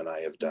Adam and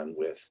I have done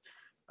with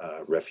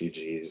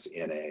refugees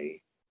in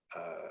a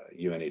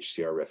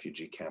UNHCR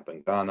refugee camp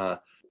in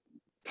Ghana,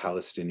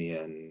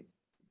 Palestinian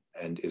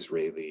and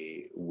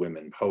Israeli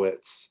women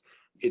poets.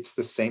 It's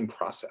the same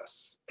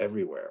process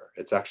everywhere.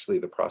 It's actually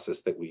the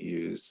process that we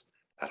use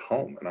at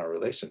home in our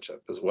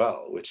relationship as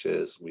well, which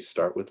is we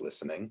start with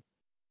listening.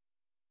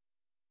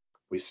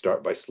 We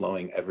start by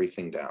slowing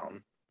everything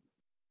down,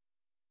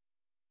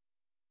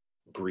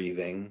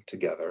 breathing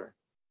together,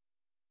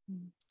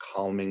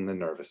 calming the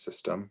nervous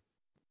system,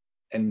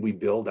 and we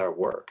build our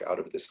work out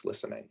of this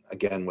listening.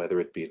 Again,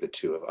 whether it be the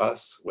two of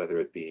us, whether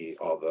it be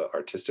all the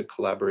artistic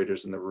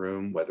collaborators in the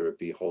room, whether it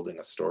be holding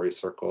a story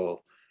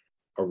circle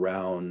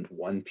around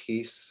one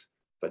piece,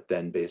 but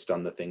then based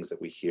on the things that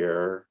we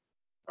hear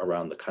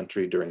around the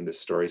country during this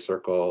story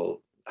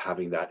circle,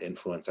 having that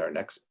influence our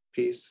next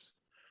piece,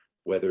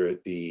 whether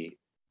it be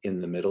in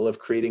the middle of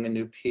creating a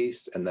new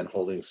piece and then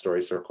holding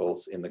story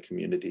circles in the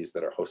communities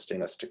that are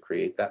hosting us to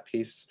create that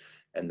piece,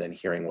 and then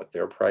hearing what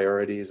their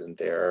priorities and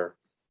their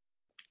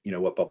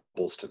what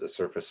bubbles to the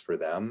surface for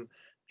them,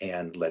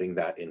 and letting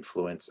that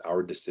influence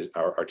our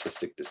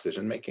artistic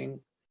decision making.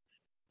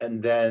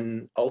 And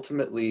then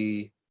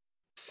ultimately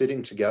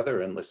sitting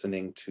together and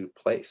listening to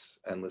place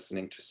and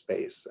listening to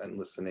space and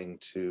listening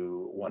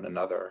to one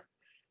another,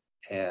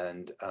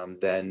 and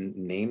then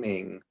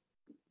naming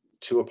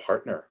to a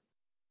partner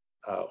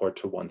or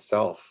to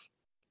oneself,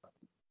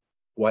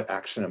 what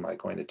action am I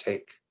going to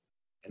take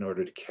in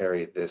order to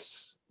carry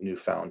this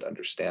newfound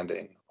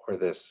understanding, or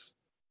this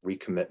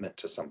recommitment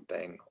to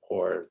something,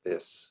 or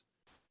this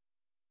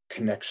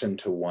connection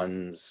to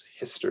one's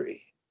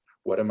history?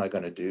 What am I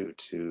going to do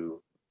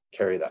to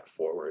carry that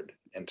forward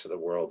into the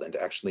world and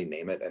to actually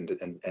name it?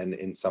 And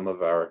in some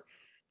of our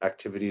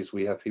activities,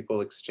 we have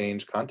people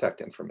exchange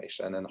contact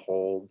information and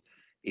hold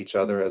each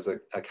other as an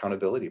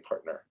accountability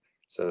partner.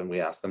 So then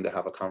we ask them to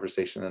have a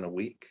conversation in a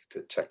week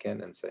to check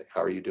in and say,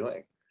 how are you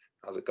doing?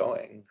 How's it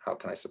going? How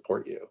can I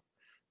support you?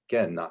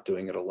 Again, not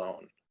doing it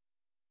alone,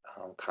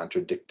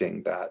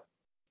 contradicting that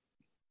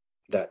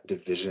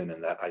division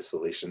and that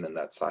isolation and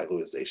that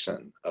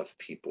siloization of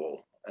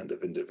people and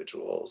of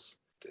individuals.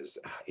 Is,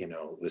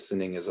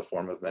 listening is a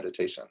form of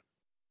meditation.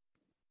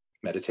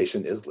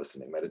 Meditation is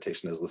listening.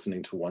 Meditation is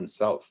listening to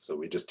oneself. So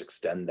we just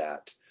extend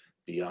that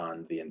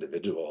beyond the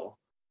individual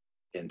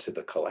into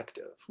the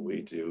collective.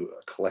 We do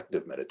a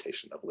collective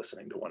meditation of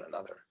listening to one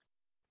another.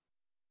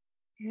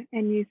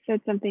 And you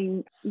said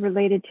something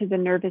related to the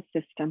nervous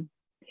system,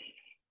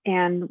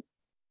 and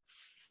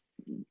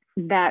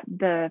that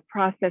the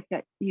process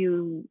that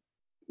you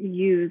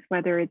use,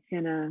 whether it's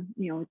in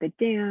with a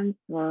dance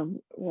or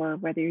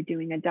whether you're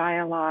doing a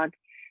dialogue,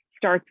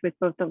 starts with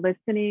both the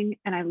listening,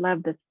 and I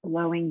love the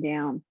slowing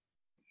down.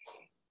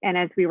 And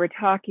as we were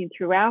talking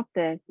throughout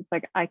this, it's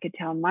like I could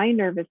tell my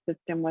nervous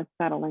system was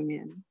settling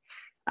in.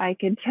 I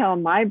could tell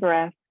my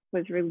breath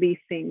was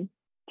releasing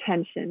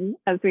tension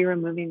as we were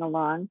moving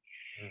along.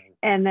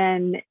 And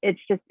then it's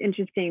just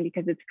interesting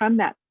because it's from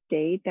that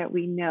state that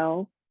we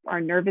know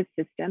our nervous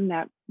system,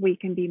 that we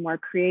can be more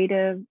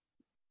creative,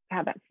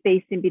 have that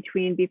space in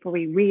between before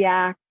we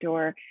react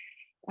or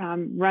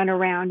run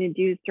around and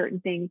do certain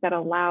things, that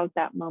allows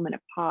that moment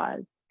of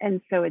pause.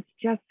 And so it's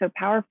just so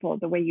powerful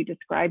the way you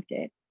described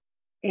it,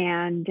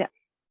 and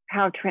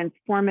how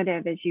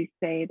transformative, as you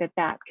say,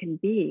 that can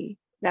be,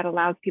 that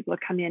allows people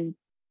to come in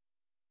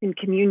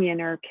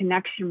communion or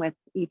connection with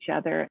each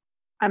other.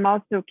 I'm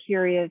also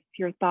curious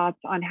your thoughts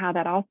on how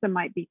that also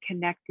might be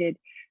connected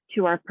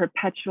to our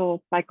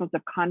perpetual cycles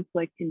of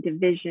conflict and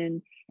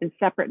division and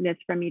separateness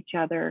from each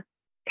other,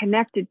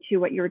 connected to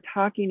what you were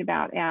talking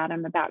about,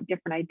 Adam, about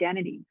different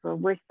identities, where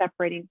we're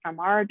separating from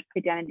our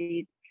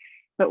identities,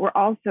 but we're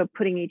also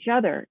putting each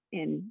other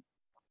in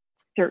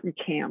certain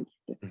camps.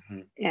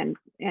 And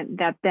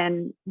that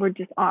then we're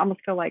just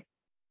almost feel like,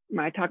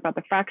 when I talk about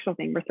the fractal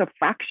thing, we're so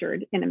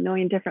fractured in a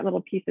million different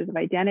little pieces of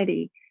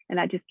identity, and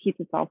that just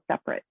keeps us all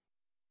separate,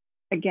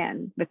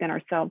 again, within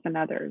ourselves and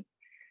others.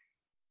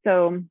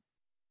 So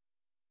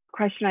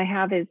question I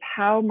have is,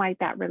 how might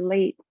that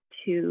relate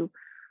to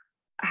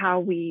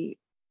how we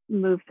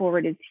move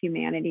forward as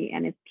humanity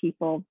and as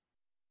people,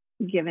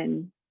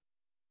 given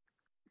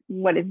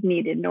what is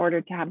needed in order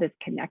to have this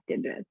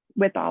connectedness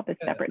with all this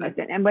separateness?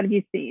 And what have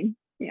you seen?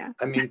 Yeah.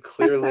 I mean,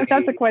 clearly,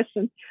 that's a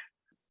question.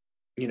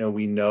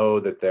 We know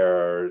that there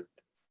are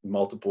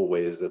multiple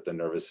ways that the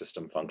nervous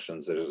system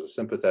functions. There's a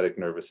sympathetic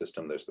nervous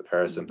system, there's the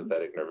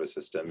parasympathetic nervous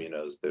system,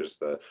 there's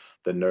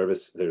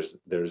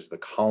there's the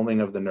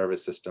calming of the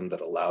nervous system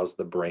that allows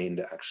the brain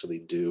to actually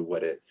do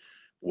what it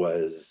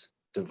was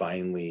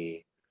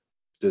divinely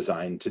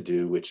designed to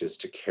do, which is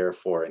to care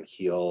for and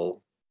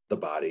heal the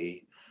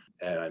body.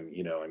 And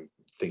I'm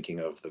thinking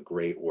of the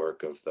great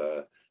work of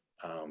the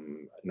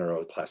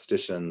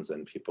neuroplasticians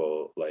and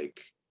people like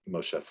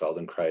Moshe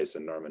Feldenkrais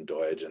and Norman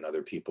Doidge and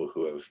other people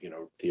who have,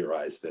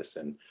 theorized this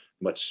in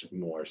much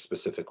more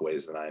specific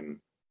ways than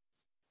I'm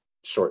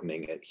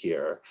shortening it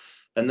here.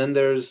 And then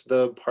there's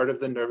the part of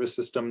the nervous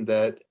system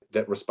that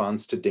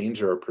responds to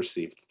danger or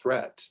perceived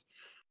threat,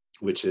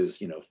 which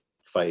is,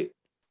 fight,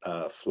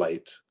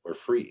 flight, or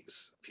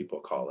freeze, people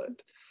call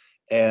it.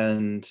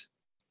 And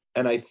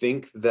I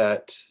think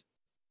that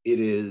it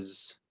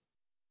is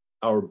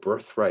our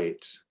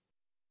birthright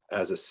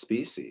as a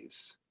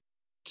species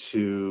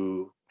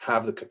to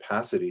have the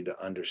capacity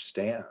to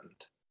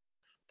understand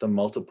the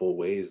multiple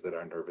ways that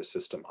our nervous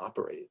system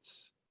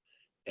operates,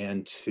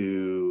 and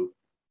to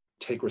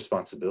take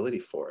responsibility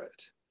for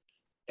it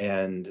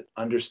and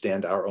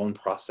understand our own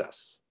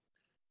process,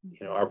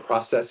 our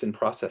process in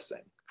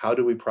processing. How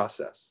do we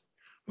process?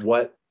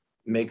 What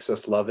makes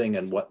us loving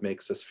and what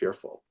makes us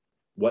fearful?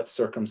 What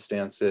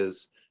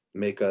circumstances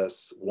make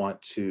us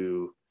want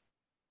to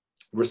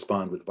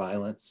respond with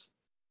violence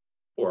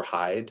or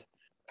hide?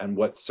 And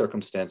what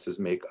circumstances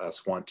make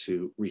us want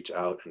to reach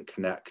out and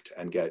connect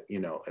and get,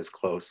 as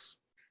close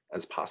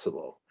as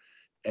possible?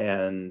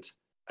 And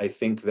I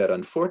think that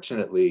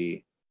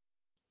unfortunately,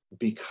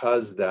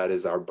 because that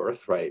is our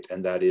birthright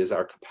and that is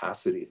our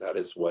capacity, that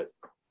is what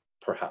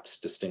perhaps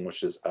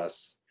distinguishes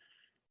us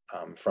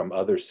from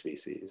other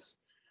species,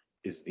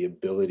 is the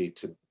ability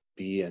to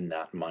be in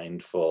that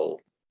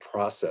mindful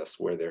process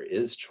where there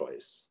is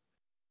choice.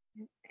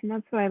 And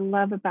that's what I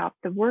love about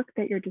the work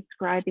that you're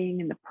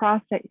describing and the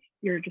process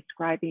you're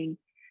describing,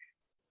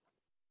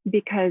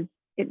 because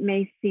it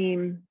may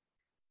seem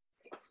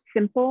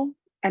simple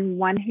on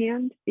one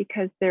hand,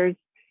 because it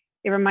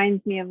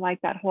reminds me of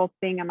like that whole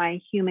thing, am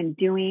I human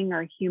doing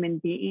or human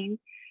being?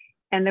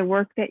 And the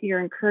work that you're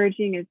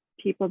encouraging is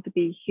people to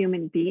be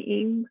human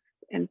beings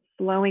and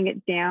slowing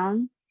it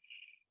down.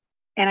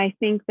 And I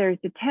think there's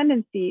a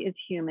tendency as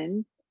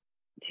humans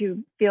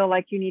to feel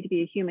like you need to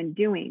be a human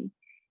doing.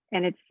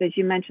 And it's, as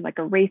you mentioned, like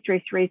a race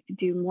to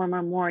do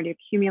more, to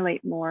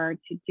accumulate more,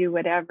 to do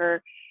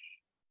whatever.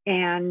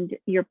 And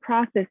your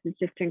process is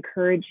just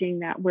encouraging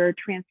that where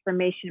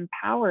transformation and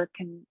power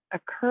can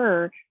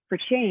occur for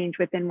change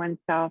within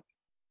oneself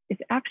is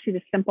actually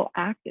the simple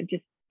act of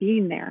just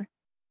being there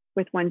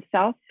with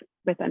oneself,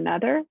 with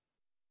another,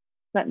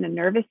 letting the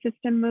nervous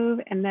system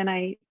move. And then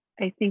I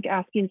think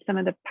asking some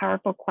of the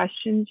powerful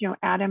questions, you know,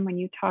 Adam, when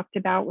you talked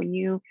about when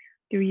you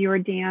do your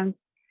dance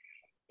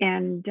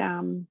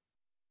and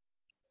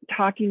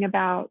talking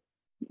about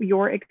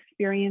your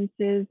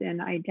experiences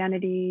and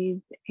identities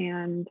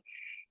and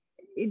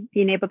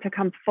being able to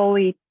come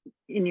fully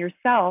in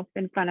yourself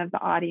in front of the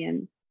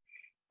audience,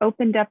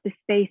 opened up the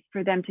space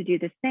for them to do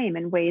the same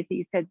in ways that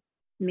you said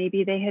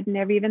maybe they had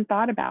never even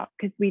thought about,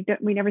 because we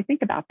never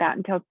think about that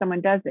until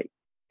someone does it.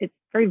 It's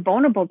very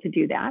vulnerable to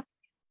do that.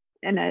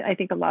 And I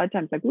think a lot of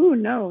times like, ooh,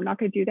 no, I'm not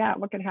going to do that.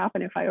 What could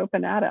happen if I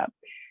open that up?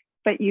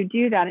 But you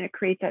do that and it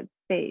creates that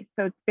space.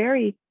 So it's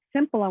very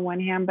simple on one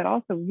hand, but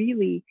also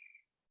really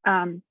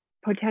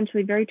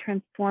potentially very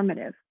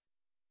transformative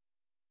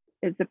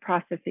is the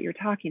process that you're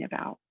talking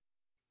about.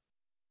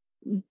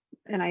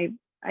 And I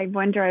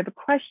wonder, I have a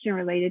question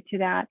related to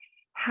that.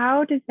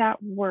 How does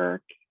that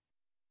work?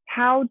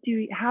 How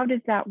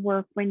does that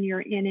work when you're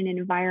in an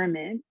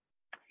environment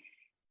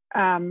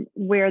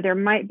where there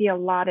might be a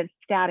lot of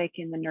static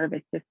in the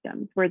nervous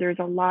systems, where there's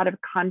a lot of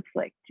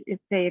conflict?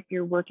 Say if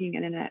you're working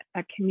in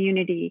a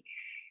community,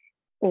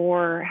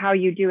 or how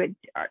you do it,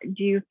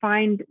 do you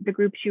find the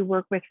groups you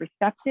work with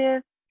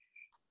receptive?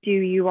 Do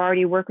you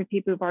already work with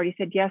people who've already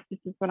said, yes, this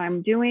is what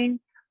I'm doing?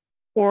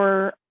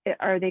 Or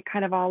are they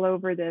kind of all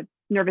over the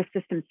nervous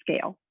system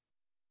scale?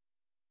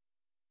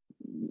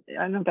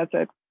 I don't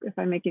know if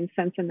I'm making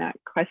sense in that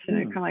question.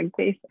 It kind of like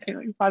based,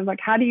 I was like,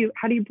 how do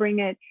you bring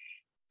it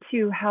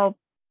to help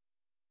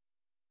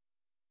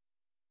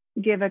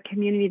give a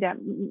community that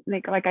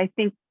like I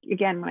think,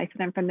 again, when I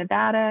said I'm from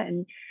Nevada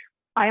and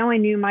I only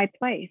knew my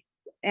place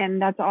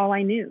and that's all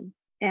I knew.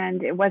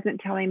 And it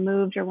wasn't until I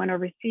moved or went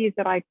overseas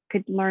that I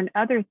could learn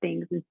other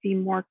things and see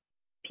more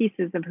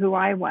pieces of who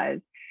I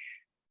was.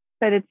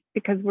 But it's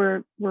because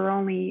we're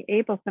only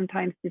able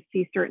sometimes to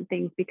see certain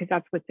things because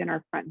that's what's in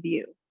our front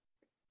view.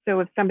 So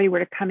if somebody were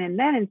to come in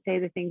then and say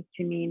the things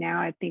to me now,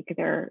 I think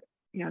they're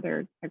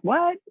like,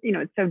 what?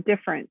 It's so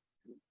different.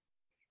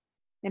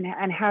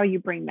 And how you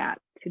bring that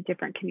to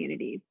different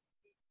communities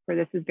where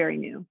this is very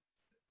new.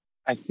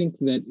 I think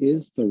that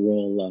is the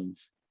role of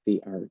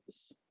the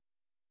arts,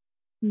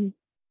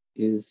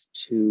 is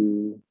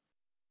to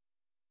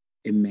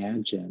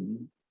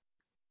imagine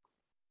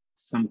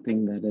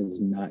something that is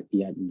not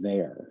yet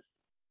there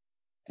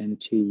and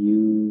to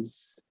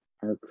use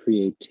our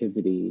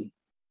creativity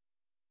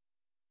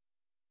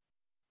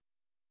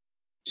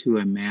to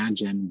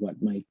imagine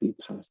what might be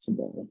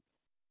possible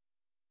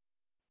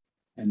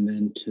and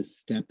then to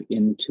step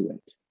into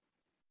it.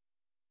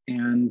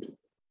 And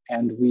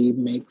we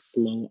make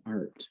slow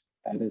art.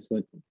 That is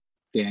what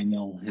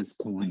Daniel has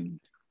coined.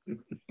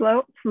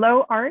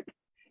 Slow art?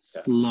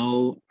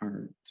 Slow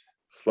art.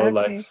 Slow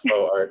life,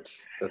 slow art.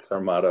 That's our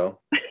motto.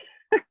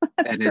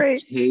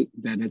 That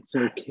it's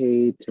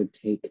okay to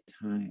take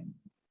time.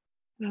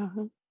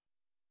 Uh-huh.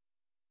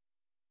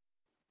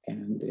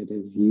 And it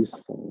is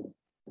useful.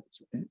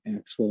 It's an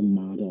actual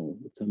model.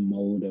 It's a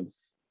mode of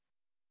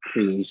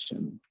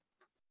creation.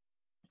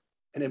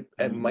 And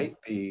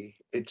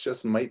it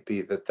just might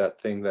be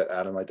that thing that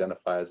Adam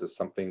identifies as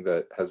something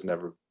that has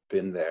never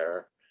been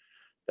there,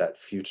 that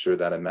future,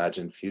 that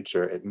imagined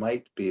future, it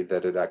might be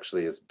that it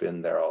actually has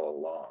been there all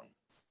along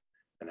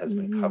and has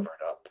been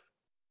covered up.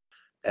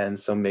 And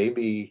so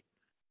maybe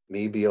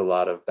a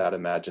lot of that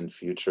imagined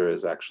future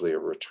is actually a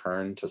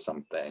return to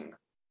something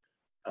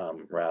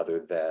rather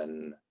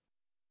than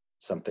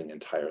something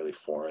entirely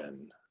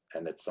foreign.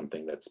 And it's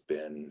something that's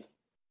been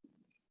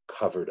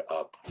covered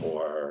up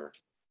or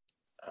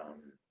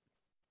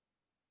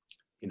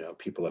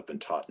people have been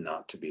taught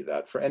not to be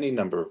that for any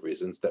number of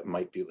reasons that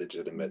might be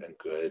legitimate and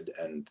good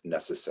and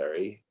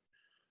necessary.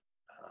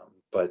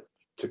 But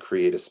to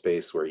create a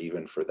space where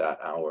even for that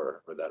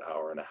hour or that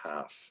hour and a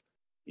half,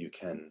 you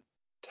can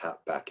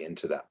tap back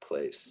into that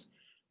place.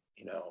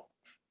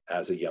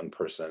 As a young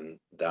person,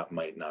 that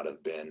might not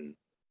have been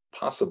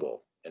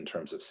possible in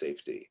terms of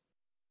safety,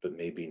 but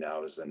maybe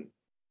now as a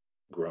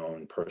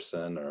grown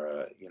person or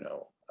a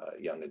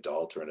young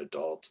adult or an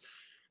adult,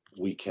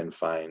 we can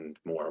find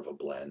more of a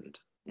blend,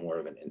 more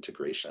of an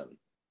integration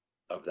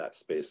of that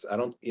space.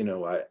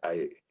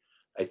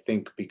 I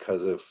think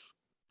because of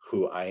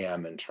who I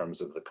am in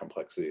terms of the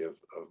complexity of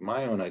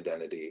my own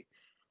identity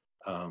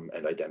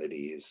and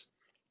identities,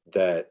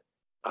 that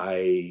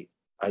I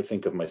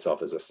think of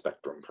myself as a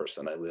spectrum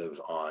person. I live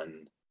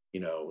on,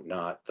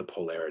 not the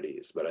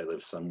polarities, but I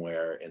live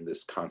somewhere in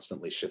this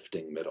constantly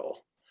shifting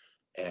middle.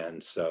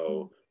 And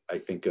so I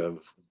think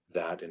of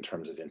that in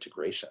terms of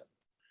integration.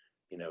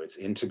 It's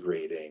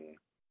integrating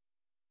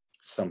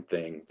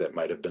something that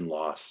might have been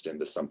lost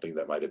into something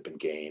that might have been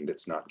gained.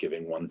 It's not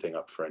giving one thing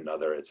up for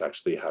another. It's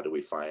actually, how do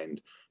we find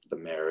the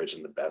marriage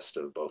and the best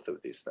of both of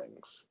these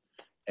things?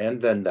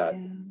 And then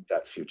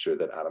that future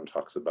that Adam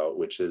talks about,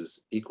 which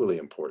is equally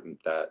important,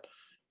 that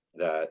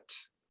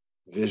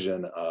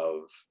vision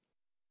of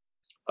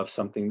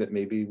something that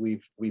maybe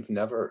we've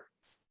never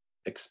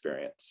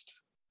experienced.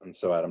 And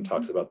so Adam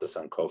talks about the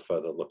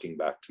Sankofa, the looking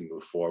back to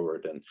move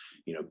forward, and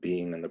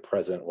being in the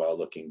present while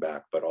looking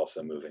back, but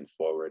also moving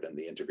forward, and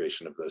the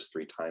integration of those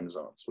 3 time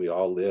zones. We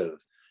all live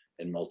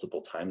in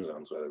multiple time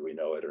zones, whether we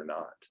know it or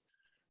not.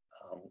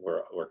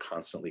 We're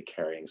constantly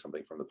carrying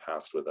something from the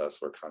past with us.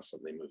 We're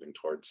constantly moving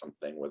towards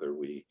something, whether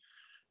we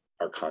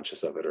are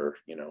conscious of it or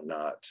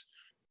not.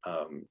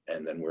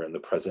 And then we're in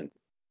the present,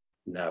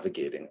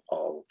 navigating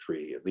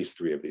at least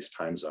three of these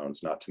time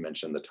zones, not to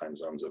mention the time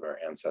zones of our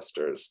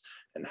ancestors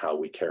and how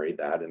we carry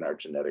that in our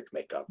genetic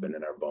makeup and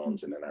in our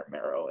bones and in our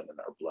marrow and in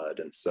our blood.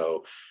 And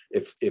so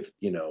if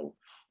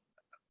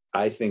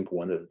I think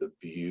one of the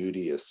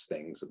beauteous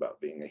things about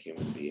being a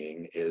human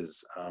being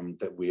is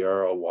that we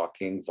are a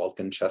walking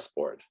Vulcan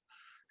chessboard.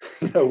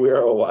 We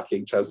are a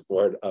walking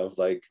chessboard of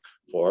like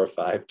 4 or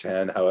 5,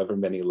 10, however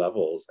many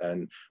levels,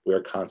 and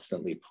we're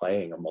constantly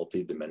playing a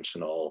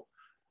multi-dimensional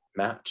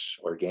match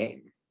or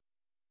game.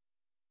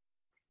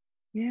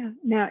 Yeah,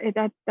 no,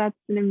 that's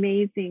an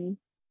amazing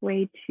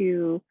way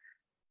to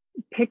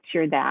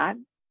picture that.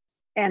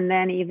 And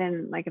then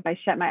even like if I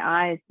shut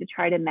my eyes to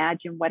try to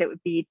imagine what it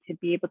would be to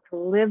be able to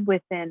live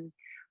within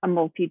a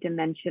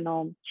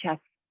multi-dimensional chess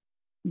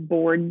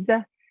board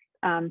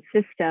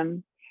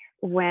system,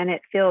 when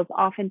it feels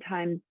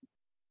oftentimes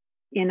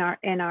in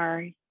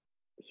our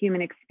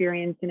human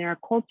experience, in our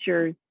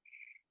cultures,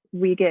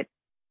 we get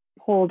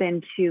pulled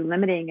into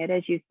limiting it,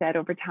 as you said,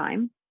 over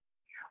time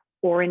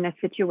or in a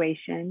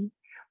situation,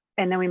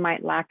 and then we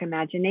might lack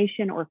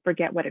imagination or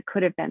forget what it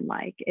could have been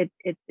like.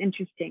 It's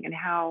interesting and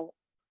how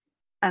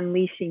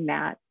unleashing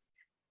that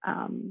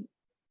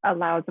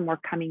allows a more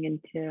coming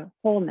into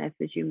wholeness,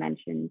 as you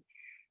mentioned,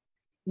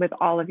 with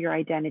all of your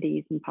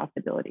identities and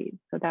possibilities.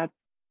 So that's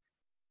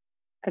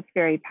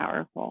very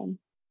powerful.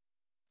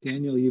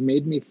 Daniel, you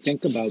made me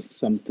think about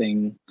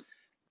something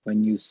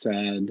when you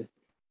said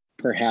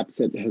perhaps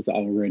it has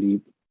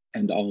already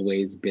and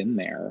always been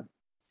there.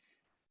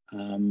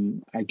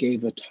 I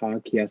gave a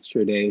talk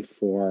yesterday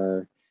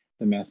for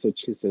the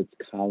Massachusetts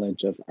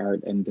College of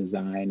Art and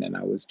Design, and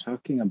I was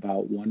talking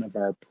about one of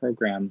our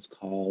programs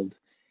called,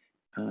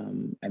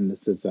 and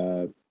this is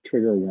a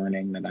trigger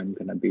warning that I'm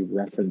going to be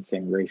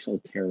referencing racial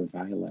terror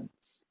violence.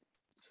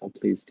 So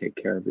please take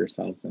care of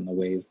yourselves in the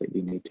ways that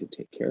you need to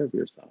take care of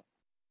yourself.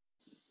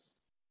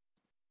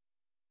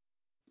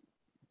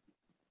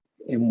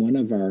 In one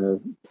of our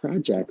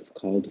projects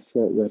called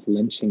Fort Worth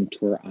Lynching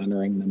Tour,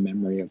 honoring the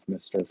memory of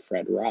Mr.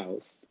 Fred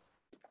Rouse,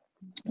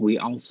 we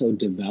also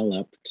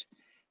developed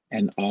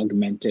an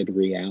augmented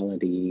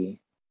reality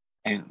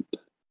app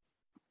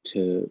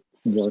to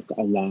work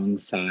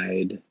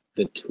alongside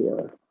the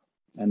tour.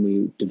 And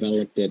we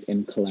developed it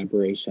in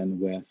collaboration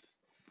with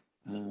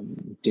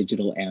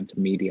Digital Ant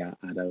Media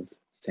out of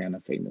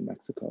Santa Fe, New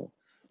Mexico,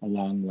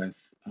 along with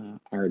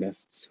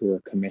artists who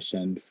were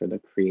commissioned for the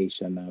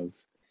creation of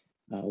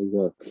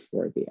work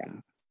for the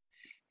app.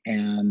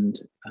 And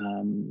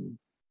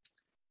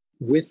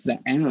with the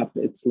app,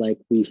 it's like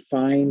we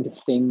find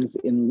things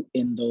in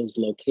those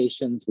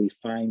locations. We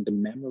find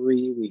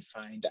memory, we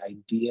find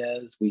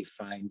ideas, we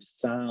find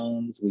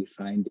sounds, we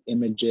find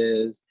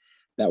images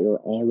that were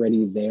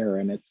already there.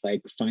 And it's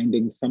like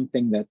finding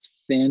something that's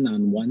thin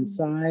on one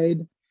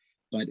side,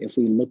 but if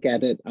we look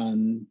at it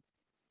on,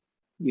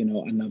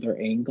 another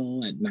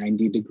angle at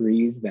 90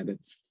 degrees, that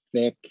it's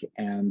thick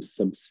and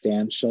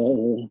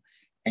substantial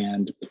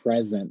and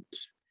present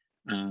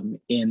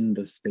in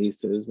the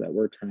spaces that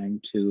we're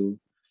trying to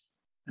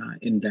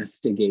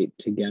investigate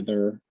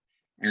together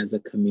as a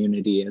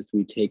community as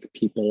we take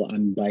people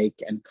on bike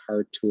and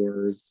car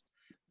tours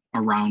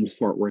around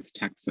Fort Worth,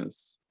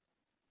 Texas.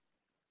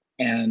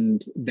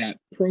 And that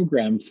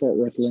program, Fort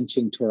Worth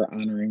Lynching Tour,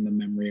 honoring the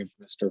memory of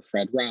Mr.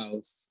 Fred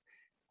Rouse,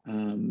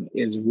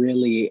 is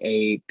really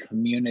a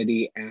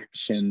community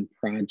action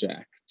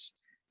project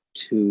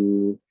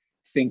to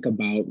think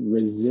about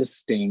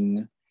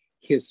resisting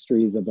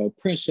histories of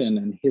oppression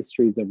and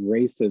histories of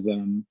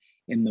racism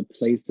in the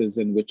places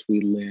in which we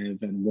live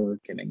and work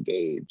and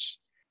engage.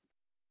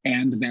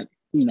 And that,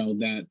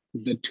 that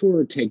the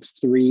tour takes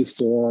 3,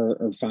 4,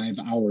 or 5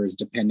 hours,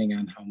 depending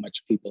on how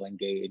much people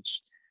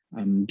engage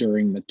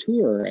during the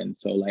tour. And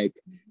so like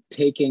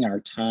taking our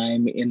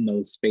time in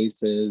those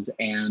spaces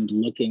and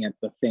looking at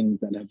the things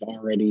that have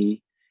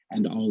already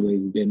and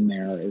always been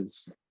there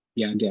is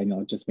Yeah,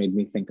 Daniel, it just made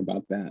me think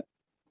about that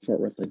Fort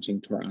Worth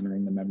lynching tour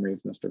honoring the memory of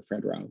Mr.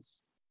 Fred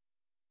Rouse.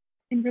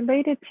 And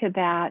related to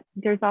that,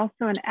 there's also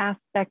an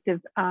aspect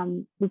of,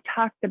 we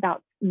talked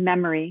about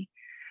memory,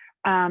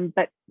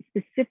 but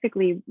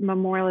specifically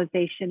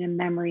memorialization and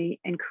memory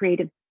and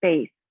creative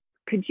space.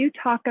 Could you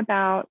talk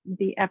about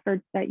the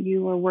efforts that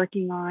you were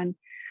working on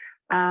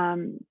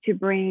to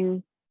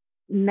bring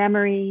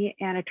memory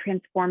and a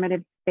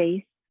transformative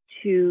space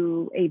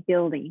to a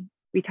building?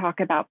 We talk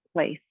about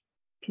place.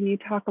 Can you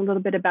talk a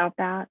little bit about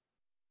that?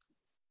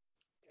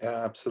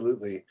 Yeah,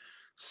 absolutely.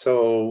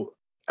 So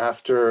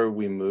after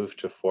we moved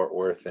to Fort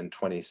Worth in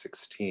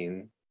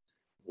 2016,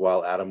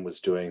 while Adam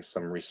was doing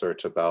some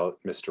research about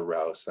Mr.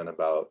 Rouse and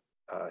about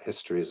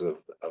histories of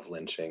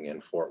lynching in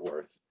Fort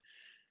Worth,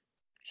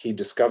 he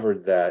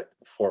discovered that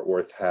Fort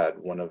Worth had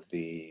one of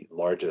the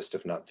largest,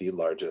 if not the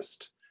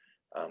largest,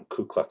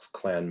 Ku Klux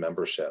Klan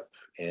membership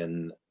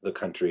in the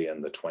country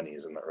in the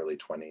 20s, in the early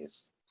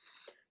 20s.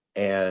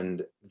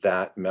 And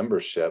that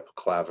membership,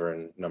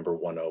 Clavern number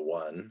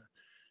 101,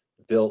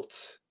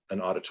 built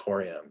an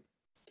auditorium,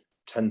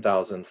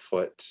 10,000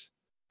 foot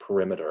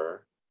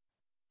perimeter,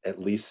 at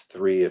least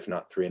 3, if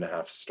not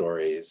 3.5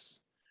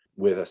 stories,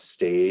 with a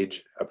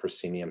stage, a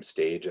proscenium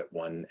stage at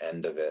one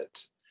end of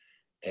it.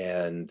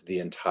 And the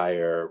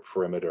entire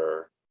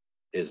perimeter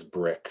is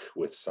brick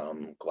with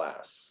some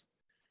glass.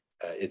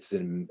 It's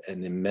an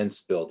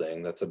immense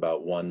building that's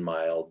about 1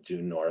 mile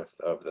due north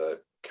of the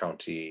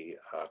county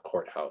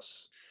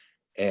courthouse.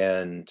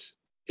 And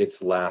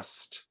its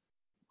last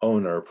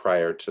owner,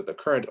 prior to the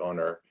current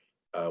owner,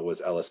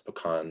 was Ellis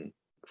Pecan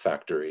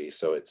Factory.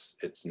 So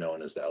it's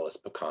known as the Ellis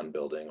Pecan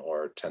Building,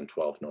 or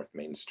 1012 North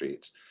Main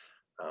Street.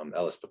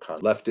 Ellis Pecan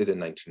left it in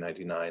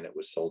 1999. It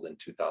was sold in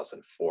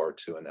 2004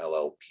 to an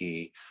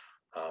LLP.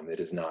 It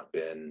has not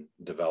been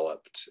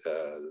developed.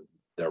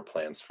 Their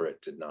plans for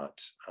it did not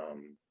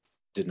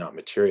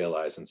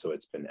materialize, and so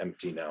it's been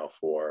empty now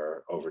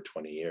for over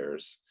 20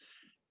 years.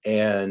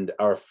 And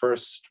our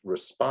first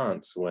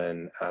response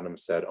when Adam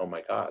said, "Oh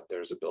my God,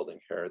 there's a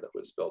building here that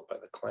was built by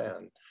the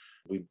Klan,"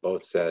 we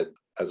both said,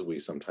 as we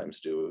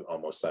sometimes do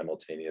almost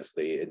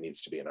simultaneously, it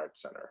needs to be an art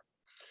center.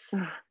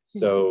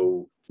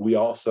 So we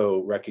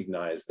also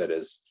recognize that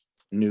as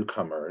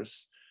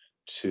newcomers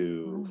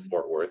to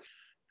Fort Worth,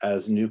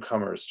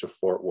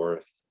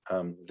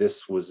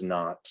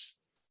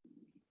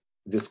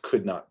 this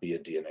could not be a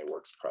DNA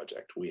Works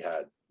project. We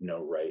had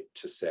no right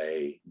to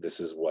say, this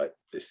is what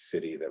this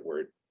city that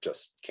we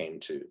just came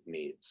to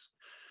needs.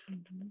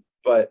 Mm-hmm.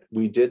 But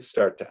we did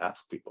start to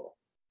ask people,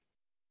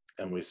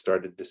 and we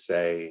started to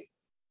say,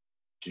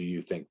 do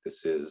you think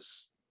this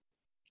is,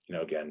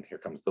 again, here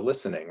comes the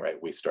listening,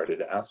 right? We started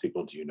to ask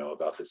people, do you know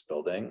about this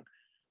building?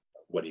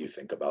 What do you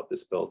think about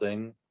this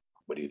building?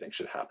 What do you think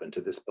should happen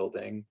to this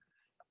building?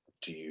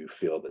 Do you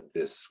feel that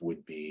this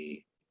would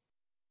be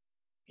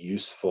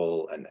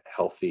useful and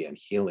healthy and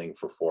healing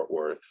for Fort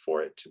Worth,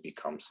 for it to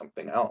become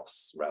something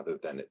else rather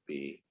than it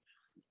be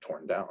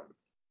torn down?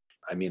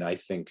 I mean, I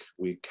think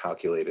we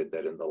calculated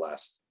that in the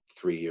last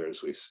 3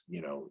 years,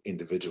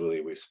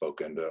 individually, we've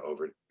spoken to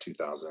over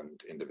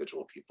 2,000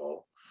 individual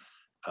people.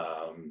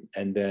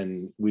 And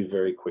then we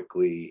very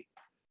quickly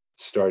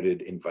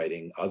started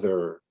inviting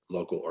other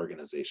local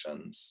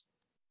organizations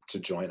to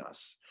join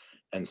us.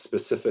 And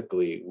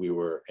specifically, we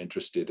were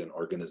interested in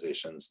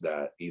organizations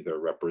that either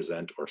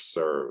represent or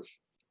serve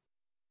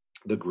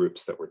the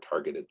groups that were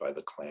targeted by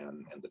the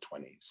Klan in the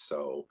 20s.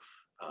 So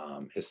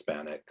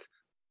Hispanic,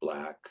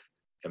 Black,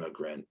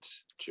 immigrant,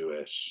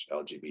 Jewish,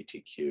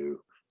 LGBTQ,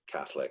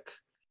 Catholic.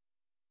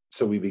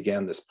 So we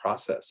began this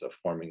process of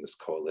forming this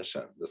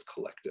coalition, this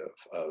collective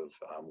of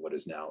what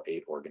is now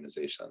 8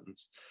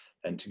 organizations.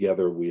 And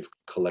together we've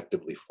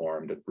collectively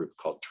formed a group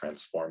called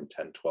Transform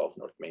 1012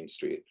 North Main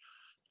Street,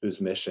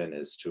 whose mission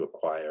is to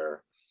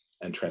acquire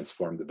and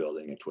transform the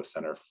building into a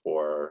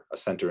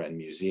center and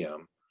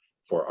museum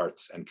for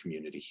arts and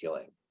community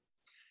healing.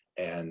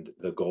 And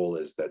the goal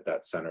is that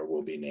that center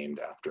will be named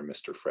after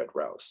Mr. Fred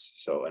Rouse.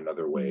 So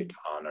another way to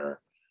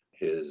honor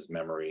his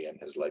memory and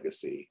his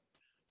legacy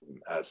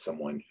as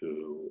someone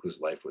whose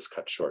life was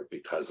cut short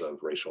because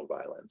of racial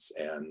violence.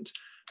 And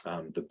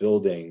the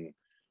building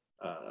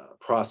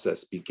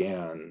process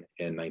began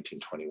in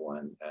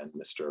 1921, and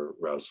Mr.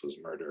 Rouse was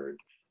murdered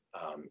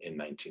in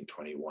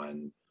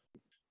 1921.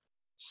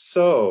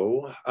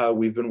 So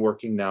we've been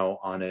working now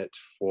on it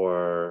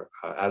for,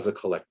 as a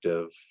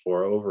collective,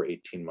 for over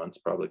 18 months,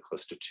 probably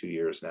close to 2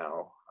 years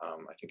now.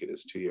 I think it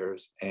is 2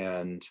 years.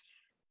 And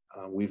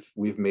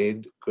we've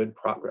made good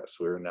progress.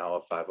 We're now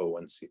a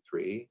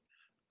 501c3.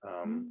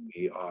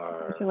 We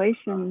are.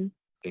 Congratulations.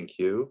 Thank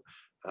you.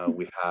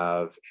 We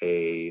have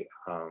a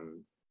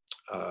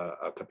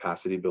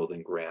capacity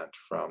building grant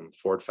from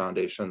Ford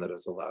Foundation that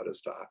has allowed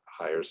us to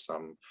hire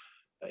some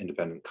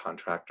independent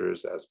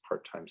contractors as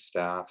part-time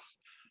staff.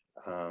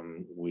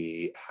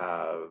 We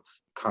have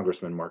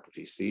Congressman Mark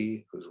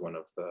Vesey, who's one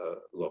of the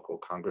local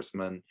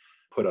congressmen,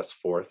 put us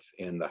forth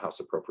in the House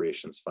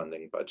Appropriations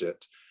Funding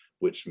budget,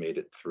 which made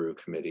it through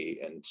committee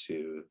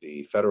into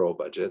the federal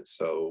budget.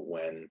 So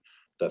when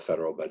the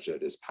federal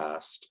budget is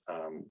passed,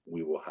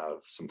 we will have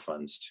some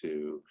funds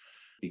to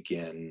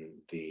begin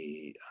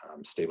the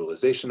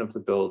stabilization of the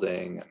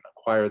building and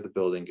acquire the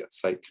building, get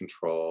site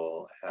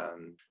control.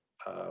 And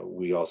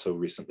we also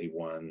recently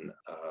won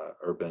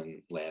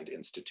Urban Land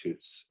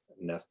Institute's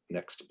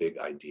Next Big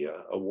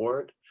Idea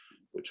Award,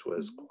 which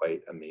was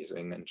quite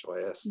amazing and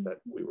joyous that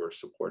we were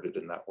supported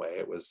in that way.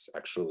 It was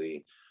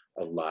actually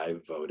a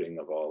live voting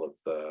of all of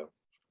the,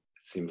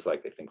 it seems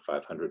like, I think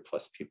 500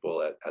 plus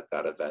people at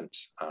that event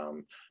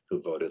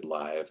who voted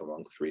live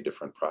among 3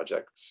 different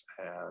projects.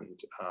 And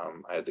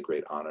I had the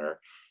great honor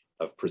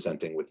of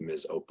presenting with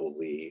Ms. Opal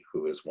Lee,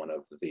 who is one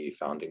of the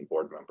founding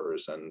board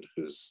members and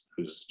whose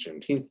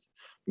Juneteenth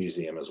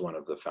Museum is one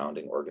of the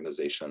founding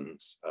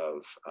organizations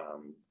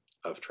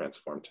of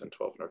Transform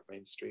 1012 North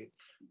Main Street.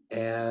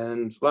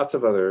 And lots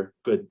of other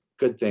good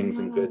things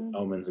and good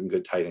omens and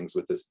good tidings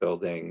with this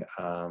building.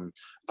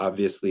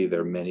 Obviously,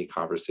 there are many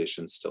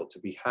conversations still to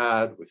be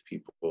had with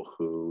people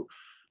who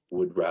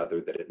would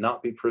rather that it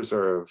not be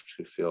preserved,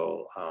 who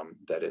feel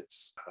that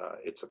it's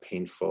a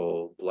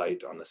painful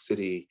blight on the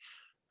city.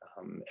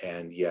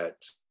 And yet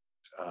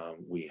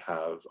we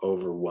have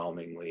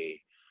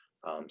overwhelmingly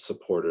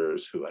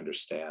supporters who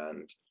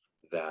understand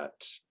that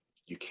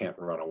you can't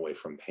run away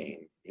from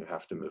pain. You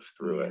have to move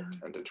through it,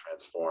 and to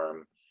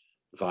transform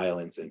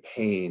violence and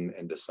pain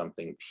into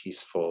something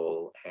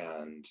peaceful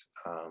and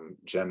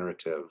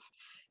generative,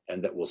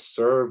 and that will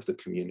serve the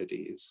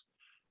communities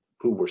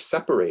who were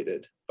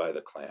separated by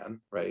the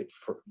Klan, right?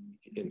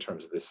 In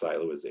terms of this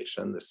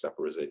siloization, this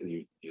separation,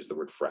 you use the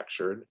word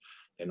fractured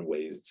in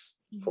ways.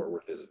 Fort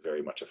Worth is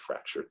very much a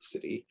fractured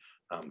city,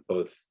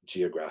 both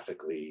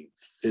geographically,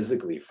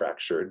 physically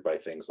fractured by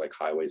things like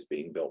highways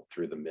being built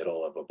through the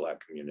middle of a Black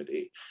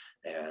community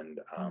and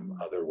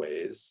other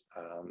ways.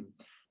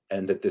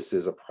 And that this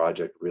is a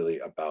project really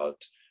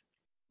about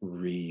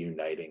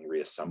reuniting,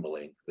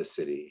 reassembling the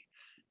city.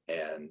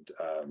 And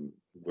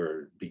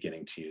we're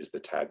beginning to use the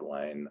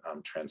tagline,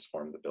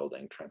 transform the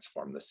building,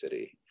 transform the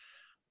city.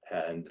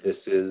 And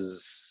this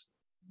is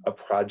a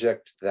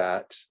project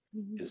that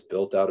is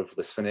built out of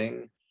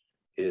listening,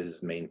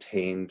 is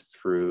maintained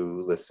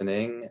through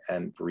listening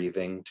and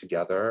breathing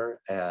together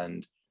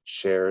and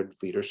shared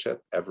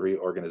leadership. Every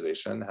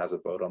organization has a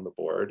vote on the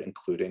board,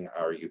 including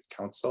our youth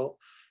council.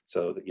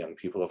 So the young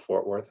people of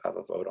Fort Worth have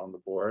a vote on the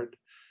board.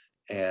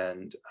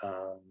 And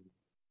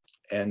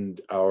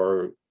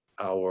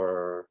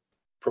our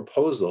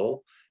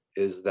proposal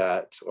is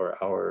that, or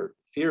our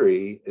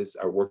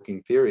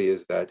working theory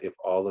is that if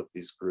all of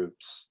these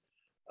groups,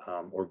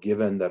 or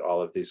given that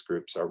all of these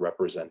groups are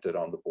represented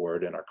on the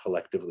board and are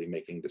collectively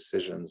making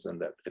decisions,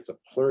 and that it's a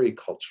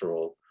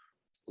pluricultural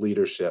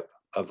leadership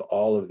of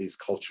all of these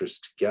cultures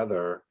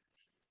together,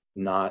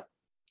 not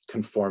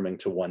conforming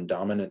to one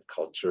dominant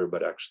culture,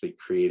 but actually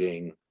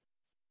creating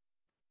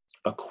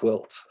a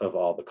quilt of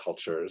all the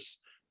cultures,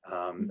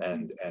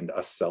 and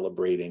us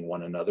celebrating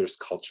one another's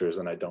cultures.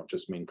 And I don't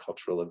just mean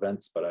cultural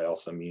events, but I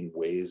also mean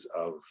ways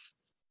of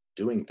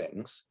doing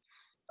things,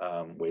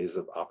 ways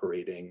of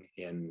operating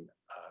in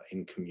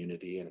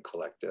community and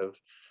collective,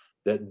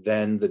 that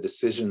then the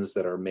decisions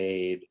that are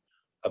made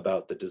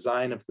about the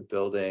design of the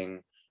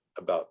building,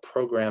 about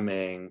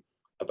programming,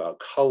 about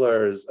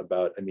colors,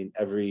 about,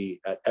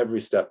 at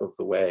every step of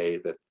the way,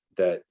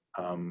 that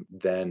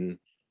then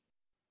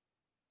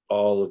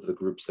all of the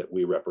groups that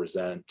we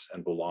represent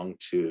and belong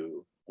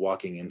to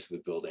walking into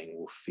the building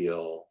will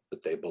feel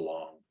that they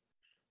belong,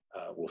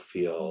 will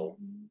feel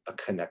a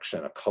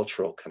connection, a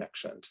cultural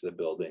connection to the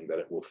building, that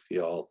it will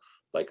feel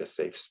like a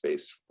safe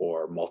space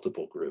for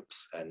multiple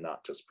groups and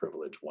not just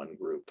privilege one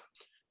group.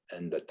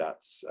 And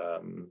that's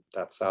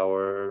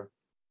our,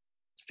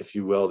 if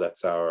you will,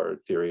 that's our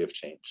theory of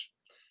change,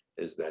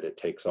 is that it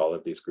takes all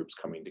of these groups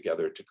coming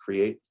together to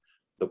create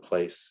the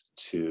place,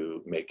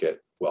 to make it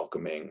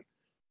welcoming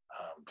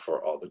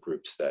for all the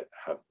groups that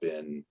have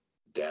been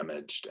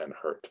damaged and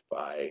hurt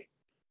by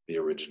the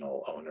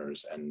original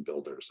owners and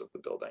builders of the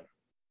building.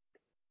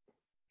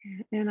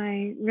 And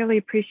I really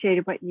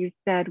appreciated what you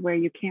said, where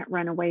you can't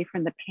run away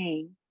from the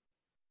pain.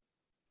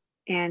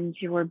 And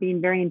you were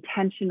being very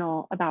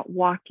intentional about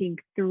walking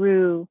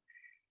through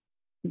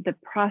the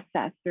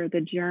process or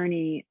the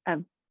journey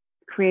of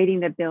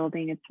creating the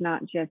building. It's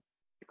not just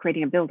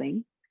creating a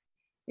building.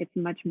 It's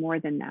much more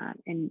than that,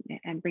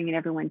 and bringing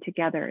everyone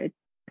together.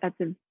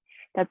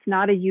 That's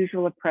not a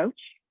usual approach.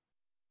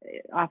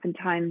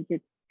 Oftentimes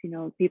it's,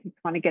 people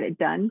want to get it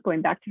done.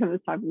 Going back to some of the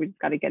talk, we just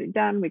got to get it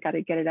done. We got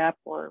to get it up,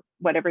 or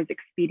whatever is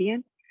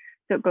expedient.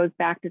 So it goes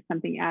back to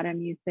something, Adam,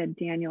 you said,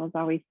 Daniel is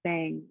always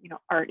saying,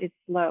 art is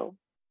slow.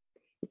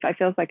 It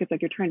feels like it's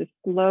like you're trying to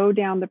slow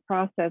down the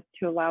process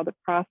to allow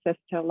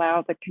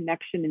the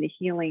connection and the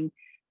healing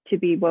to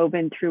be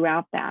woven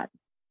throughout that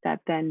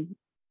then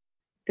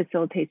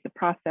facilitates the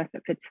process,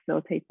 that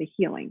facilitates the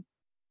healing.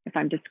 If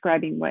I'm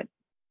describing what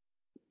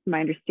my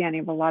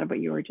understanding of a lot of what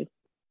you were just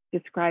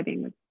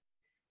describing was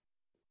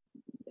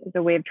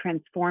the way of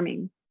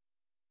transforming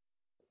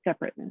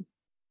separateness.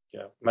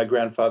 Yeah, my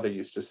grandfather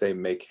used to say,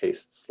 make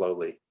haste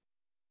slowly.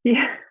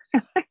 Yeah.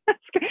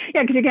 Yeah,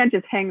 Yeah, because you can't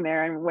just hang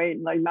there and wait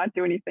and like not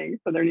do anything.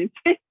 So there needs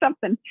to be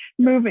something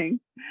moving.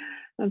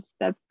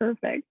 That's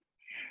perfect.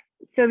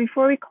 So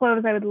before we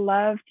close, I would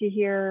love to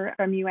hear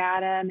from you,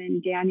 Adam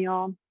and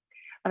Daniel.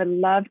 I would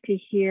love to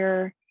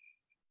hear,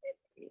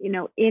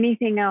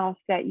 anything else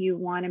that you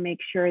want to make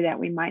sure that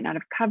we might not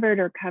have covered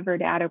or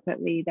covered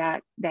adequately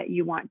that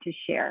you want to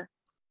share.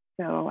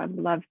 So I'd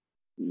love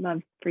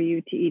for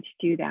you to each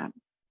do that.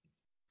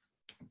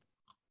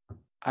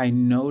 I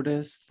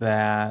noticed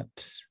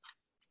that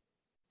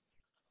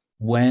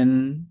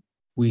when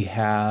we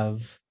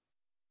have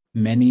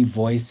many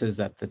voices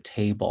at the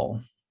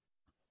table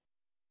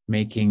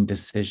making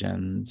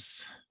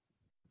decisions,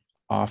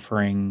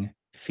 offering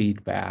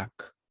feedback,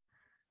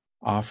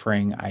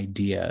 offering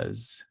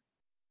ideas,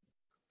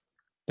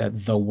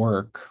 that the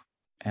work,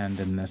 and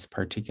in this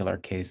particular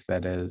case,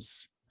 that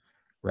is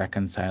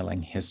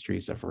reconciling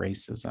histories of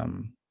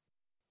racism,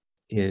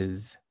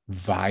 is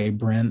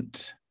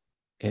vibrant,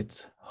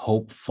 it's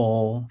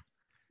hopeful,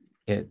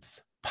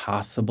 it's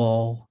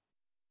possible,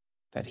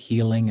 that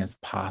healing is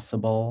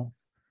possible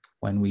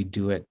when we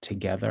do it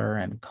together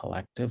and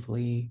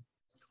collectively.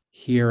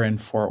 Here in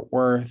Fort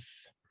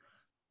Worth,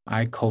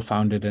 I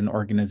co-founded an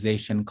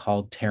organization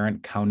called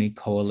Tarrant County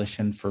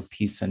Coalition for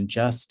Peace and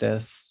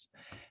Justice,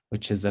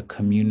 which is a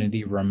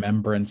community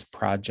remembrance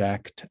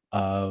project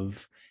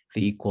of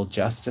the Equal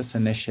Justice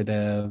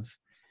Initiative.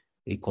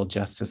 The Equal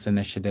Justice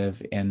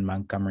Initiative in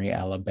Montgomery,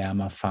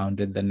 Alabama,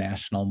 founded the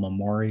National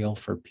Memorial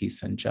for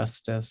Peace and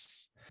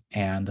Justice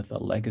and the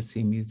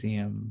Legacy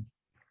Museum.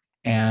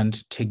 And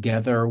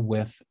together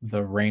with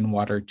the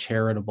Rainwater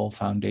Charitable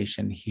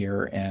Foundation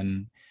here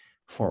in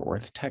Fort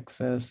Worth,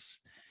 Texas,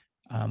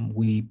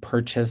 we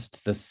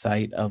purchased the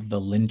site of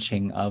the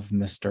lynching of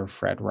Mr.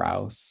 Fred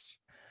Rouse,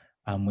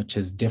 which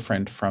is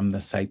different from the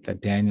site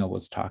that Daniel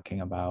was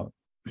talking about.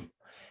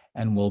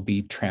 And we'll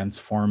be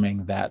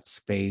transforming that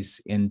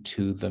space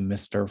into the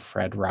Mr.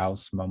 Fred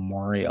Rouse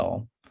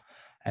Memorial.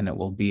 And it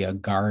will be a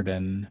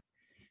garden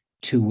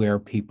to where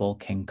people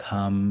can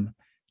come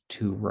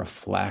to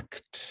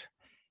reflect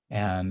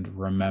and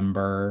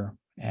remember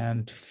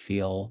and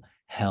feel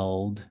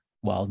held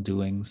while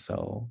doing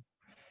so.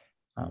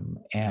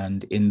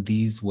 And in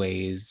these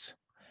ways,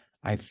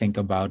 I think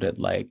about it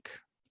like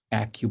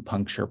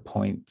acupuncture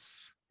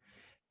points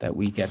that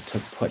we get to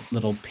put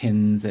little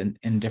pins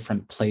in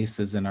different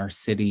places in our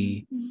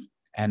city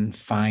and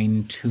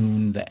fine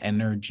tune the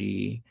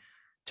energy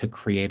to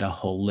create a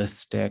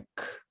holistic,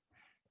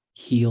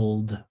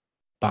 healed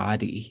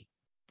body.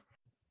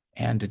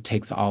 And it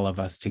takes all of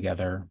us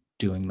together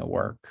doing the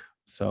work.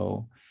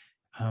 So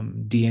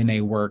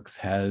DNA Works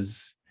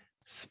has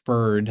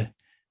spurred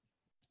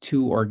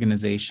 2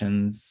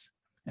 organizations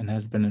and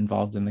has been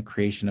involved in the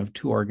creation of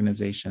 2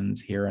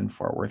 organizations here in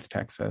Fort Worth,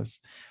 Texas,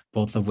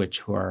 both of which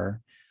who are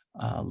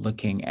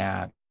looking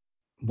at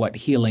what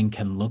healing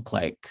can look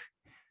like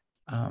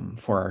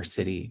for our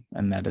city,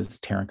 and that is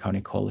Tarrant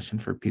County Coalition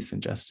for Peace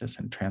and Justice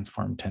and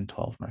Transform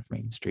 1012 North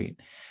Main Street.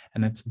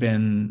 And it's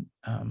been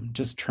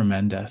just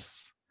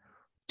tremendous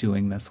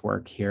doing this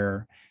work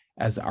here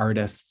as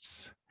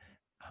artists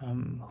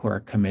who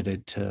are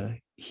committed to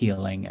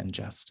healing and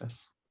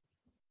justice.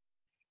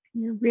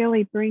 You're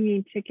really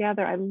bringing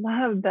together, I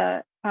love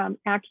the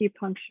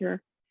acupuncture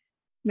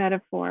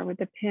metaphor with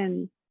the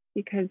pins,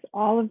 because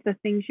all of the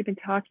things you've been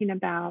talking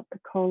about, the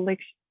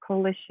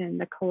coalition,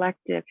 the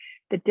collective,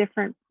 the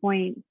different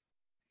points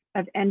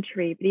of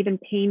entry, but even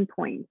pain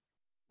points,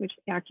 which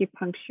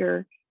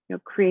acupuncture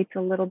creates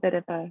a little bit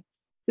of a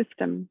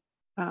system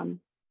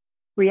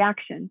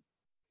reaction.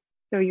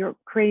 So you're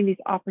creating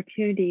these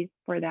opportunities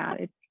for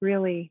that. It's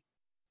really,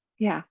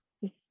 just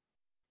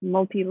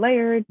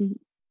multi-layered,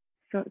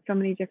 so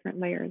many different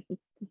layers.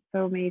 It's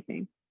so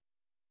amazing.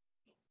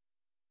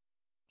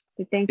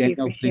 So thank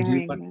Daniel, you for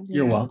sharing.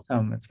 You're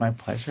welcome. It's my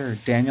pleasure.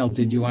 Daniel,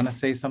 did you want to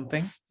say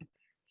something?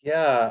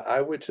 Yeah,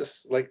 I would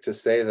just like to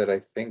say that I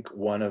think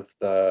one of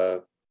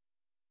the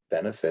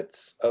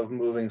benefits of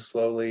moving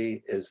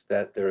slowly is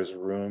that there is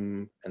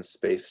room and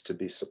space to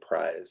be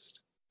surprised.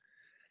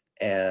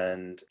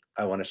 And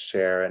I want to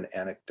share an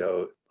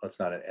anecdote. Well, it's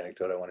not an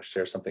anecdote. I want to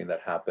share something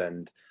that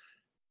happened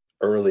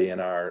early in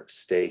our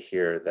stay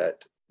here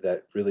that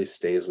really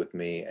stays with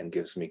me and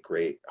gives me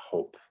great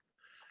hope.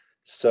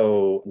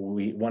 So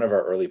one of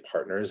our early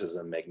partners is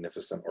a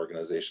magnificent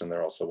organization.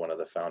 They're also one of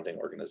the founding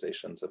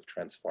organizations of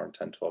Transform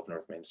 1012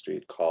 North Main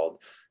Street,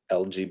 called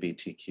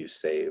LGBTQ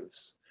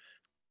Saves,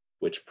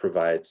 which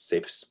provides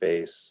safe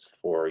space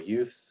for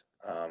youth,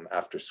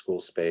 after school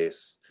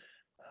space,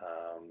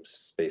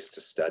 space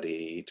to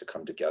study, to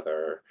come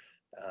together,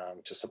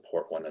 to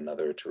support one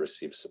another, to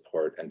receive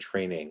support and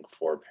training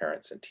for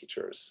parents and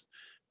teachers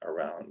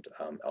around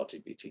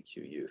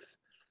LGBTQ youth.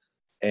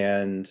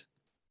 And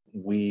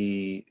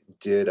we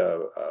did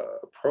a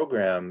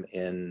program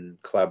in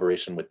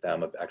collaboration with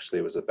them. Actually,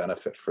 it was a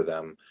benefit for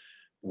them,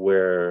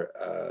 where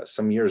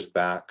some years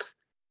back,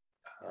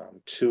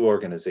 2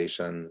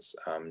 organizations,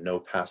 No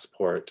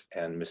Passport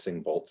and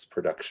Missing Bolts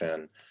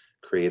Production,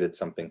 created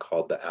something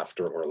called the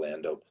After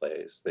Orlando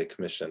Plays. They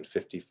commissioned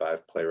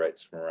 55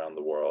 playwrights from around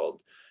the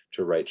world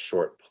to write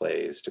short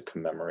plays to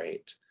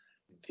commemorate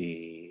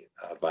the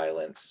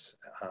violence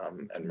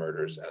and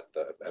murders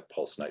at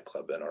Pulse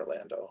nightclub in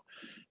Orlando.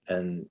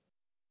 And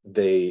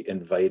they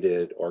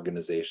invited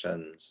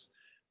organizations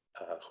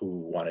who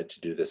wanted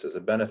to do this as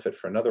a benefit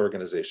for another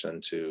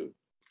organization to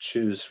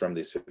choose from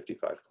these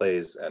 55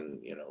 plays,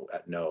 and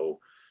at no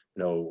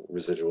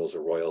residuals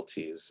or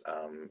royalties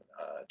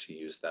to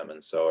use them.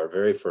 And so our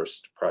very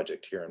first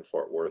project here in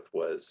Fort Worth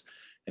was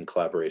in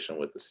collaboration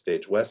with the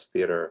Stage West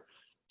Theater,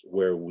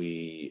 where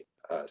we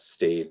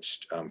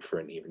staged for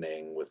an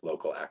evening with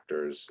local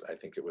actors. I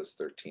think it was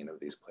 13 of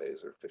these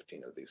plays or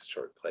 15 of these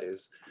short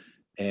plays.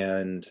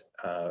 And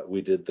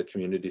we did the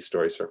community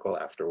story circle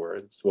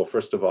afterwards. Well,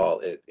 first of all,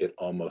 it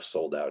almost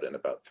sold out in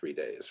about 3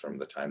 days from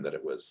the time that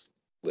it was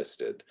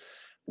listed,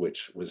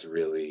 which was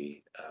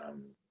really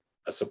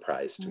a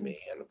surprise to me,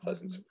 and a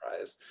pleasant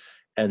surprise.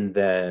 And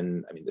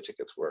then, I mean, the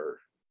tickets were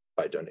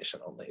by donation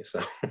only, so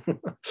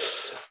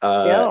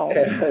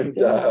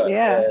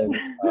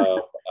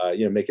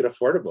make it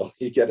affordable.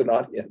 You get an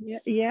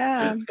audience.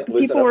 Yeah.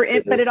 People were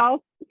in, but it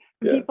also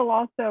people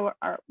also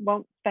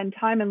won't spend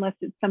time unless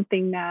it's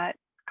something that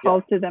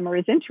calls to them or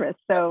is interest.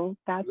 So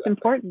that's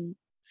important.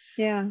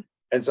 Yeah.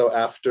 And so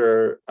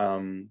after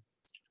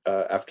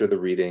the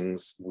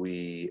readings,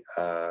 we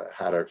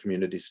had our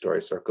community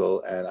story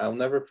circle, and I'll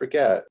never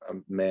forget a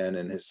man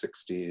in his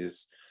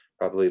 60s,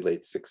 probably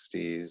late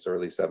 60s,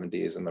 early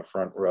 70s, in the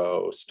front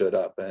row stood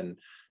up and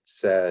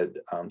said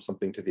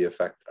something to the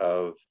effect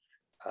of,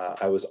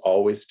 I was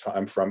always taught,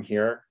 I'm from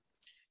here,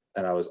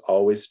 and I was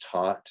always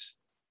taught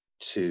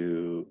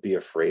to be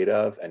afraid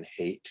of and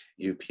hate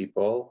you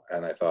people.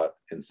 And I thought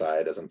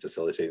inside, as I'm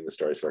facilitating the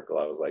story circle,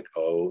 I was like,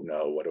 oh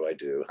no, what do I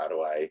do? How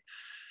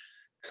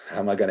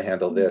am I going to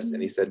handle this?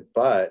 And he said,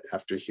 but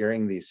after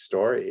hearing these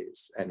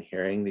stories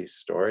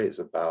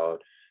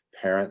about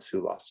parents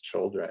who lost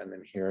children,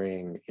 and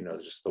hearing,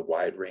 just the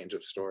wide range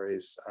of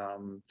stories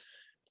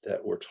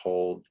that were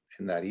told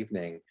in that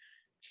evening,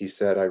 he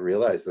said, I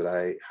realized that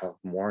I have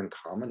more in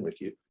common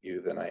with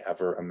you than I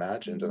ever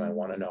imagined. And I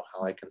want to know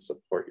how I can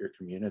support your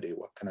community.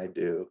 What can I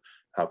do?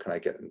 How can I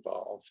get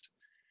involved?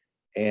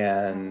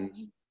 And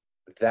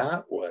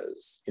that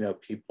was,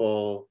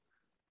 people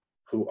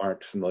who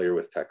aren't familiar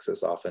with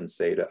Texas often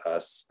say to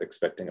us,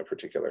 expecting a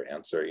particular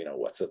answer,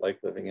 what's it like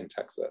living in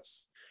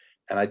Texas?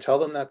 And I tell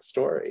them that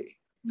story.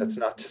 That's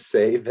not to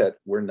say that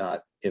we're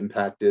not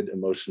impacted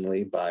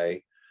emotionally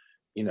by,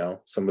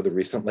 some of the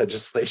recent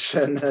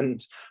legislation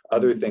and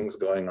other things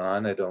going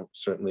on. I don't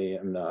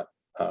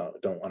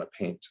want to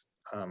paint,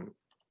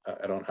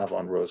 I don't have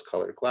on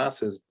rose-colored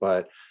glasses,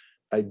 but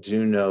I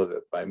do know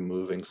that by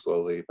moving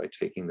slowly, by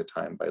taking the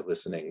time, by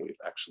listening,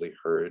 we've actually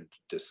heard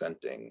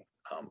dissenting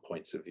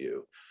points of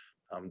view.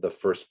 The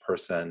first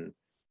person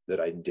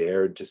that I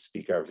dared to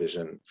speak our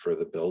vision for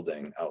the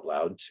building out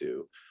loud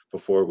to,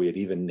 before we had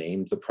even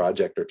named the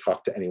project or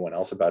talked to anyone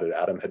else about it,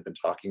 Adam had been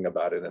talking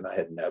about it, and I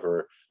had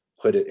never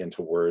put it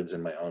into words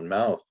in my own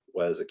mouth,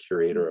 was a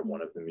curator of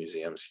one of the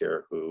museums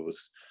here,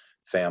 whose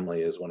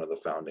family is one of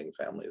the founding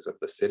families of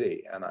the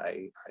city. And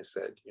I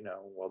said,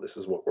 well, this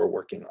is what we're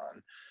working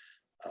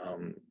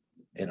on,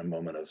 in a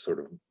moment of sort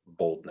of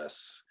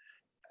boldness,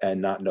 and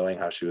not knowing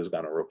how she was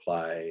going to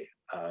reply.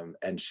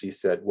 And she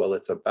said, well,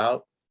 it's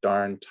about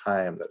darn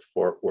time that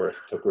Fort Worth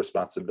took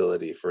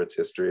responsibility for its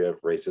history of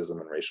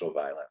racism and racial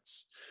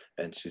violence.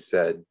 And she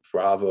said,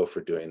 bravo for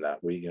doing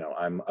that.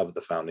 I'm of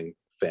the founding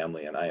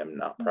family, and I am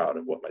not proud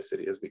of what my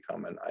city has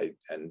become.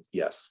 And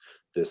yes,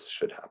 this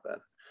should happen.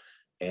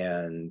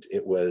 And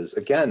it was,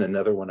 again,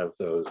 another one of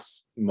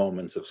those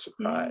moments of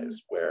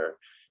surprise where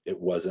it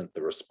wasn't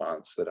the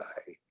response that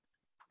I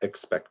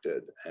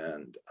expected.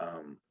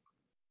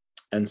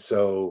 And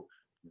so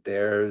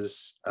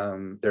there's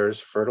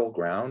fertile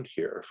ground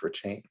here for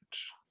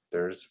change.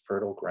 There's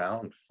fertile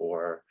ground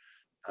for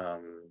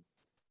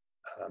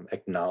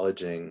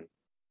acknowledging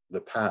the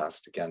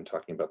past, again,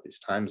 talking about these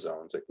time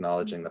zones,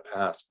 acknowledging the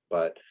past,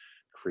 but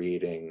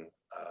creating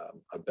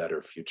a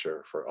better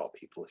future for all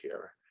people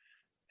here.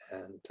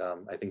 And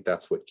I think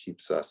that's what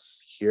keeps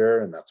us here,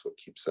 and that's what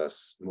keeps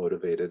us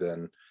motivated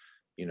and,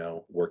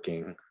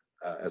 working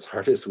as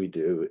hard as we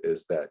do,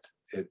 is that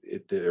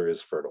there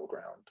is fertile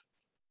ground.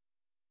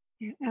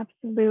 Yeah,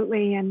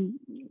 absolutely. And,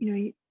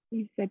 you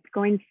said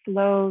going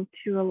slow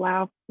to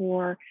allow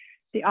for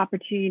the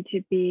opportunity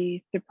to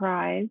be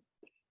surprised,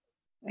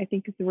 I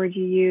think is the word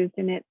you used.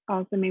 And it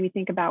also made me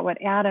think about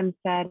what Adam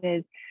said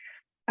is,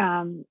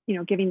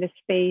 giving the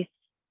space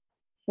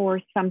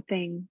for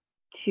something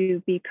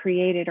to be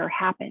created or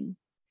happen.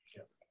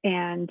 Yeah.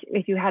 And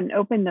if you hadn't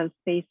opened those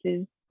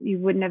spaces, you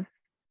wouldn't have,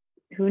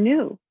 who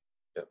knew?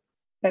 Yeah.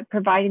 But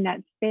providing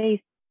that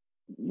space,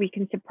 we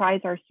can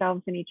surprise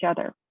ourselves and each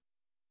other.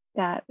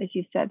 That, as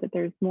you said, that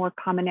there's more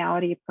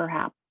commonality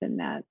perhaps, and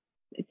that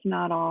it's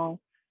not all,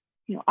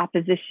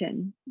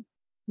 opposition.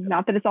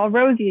 Not that it's all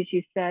rosy, as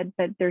you said,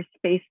 but there's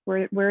space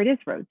where it is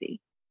rosy.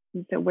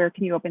 And so where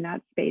can you open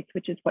that space,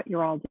 which is what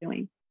you're all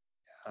doing?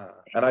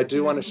 And I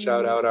do want to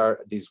shout out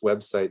these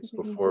websites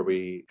before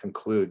we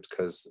conclude,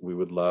 because we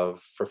would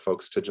love for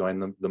folks to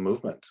join the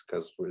movement,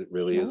 because it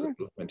really is a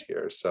movement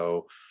here.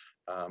 So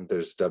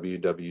there's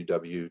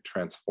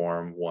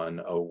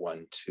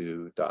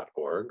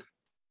www.transform1012.org,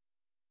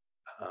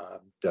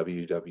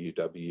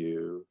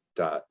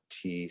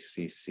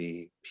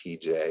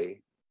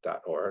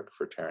 www.tccpj.org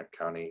for Tarrant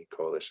County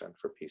Coalition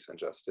for Peace and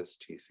Justice,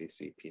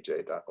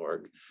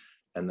 tccpj.org,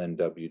 and then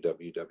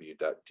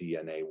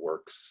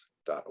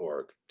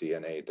www.dnaworks.org,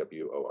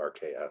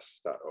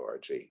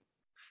 DNAWORKS.org.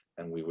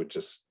 And we would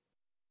just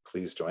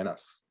please join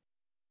us.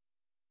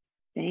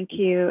 Thank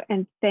you.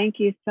 And thank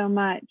you so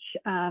much,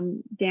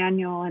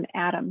 Daniel and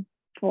Adam,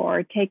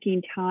 for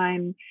taking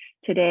time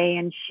today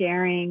and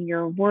sharing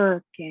your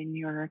work and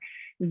your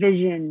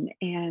vision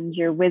and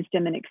your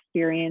wisdom and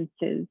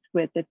experiences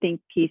with the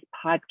Think Peace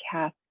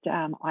podcast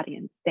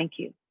audience. Thank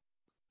you.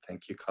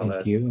 Thank you,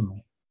 Colette. Thank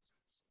you.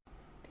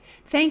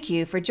 Thank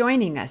you for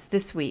joining us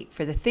this week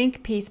for the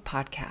Think Peace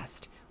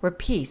podcast, where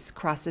peace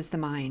crosses the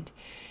mind.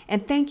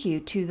 And thank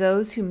you to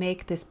those who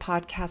make this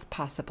podcast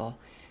possible,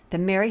 the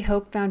Mary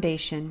Hope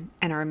Foundation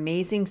and our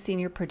amazing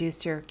senior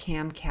producer,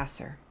 Cam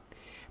Kasser.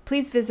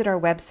 Please visit our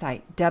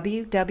website,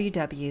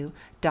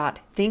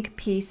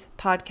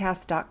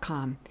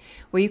 www.thinkpeacepodcast.com,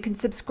 where you can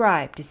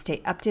subscribe to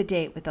stay up to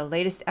date with the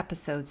latest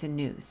episodes and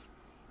news.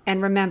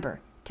 And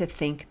remember to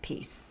think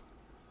peace.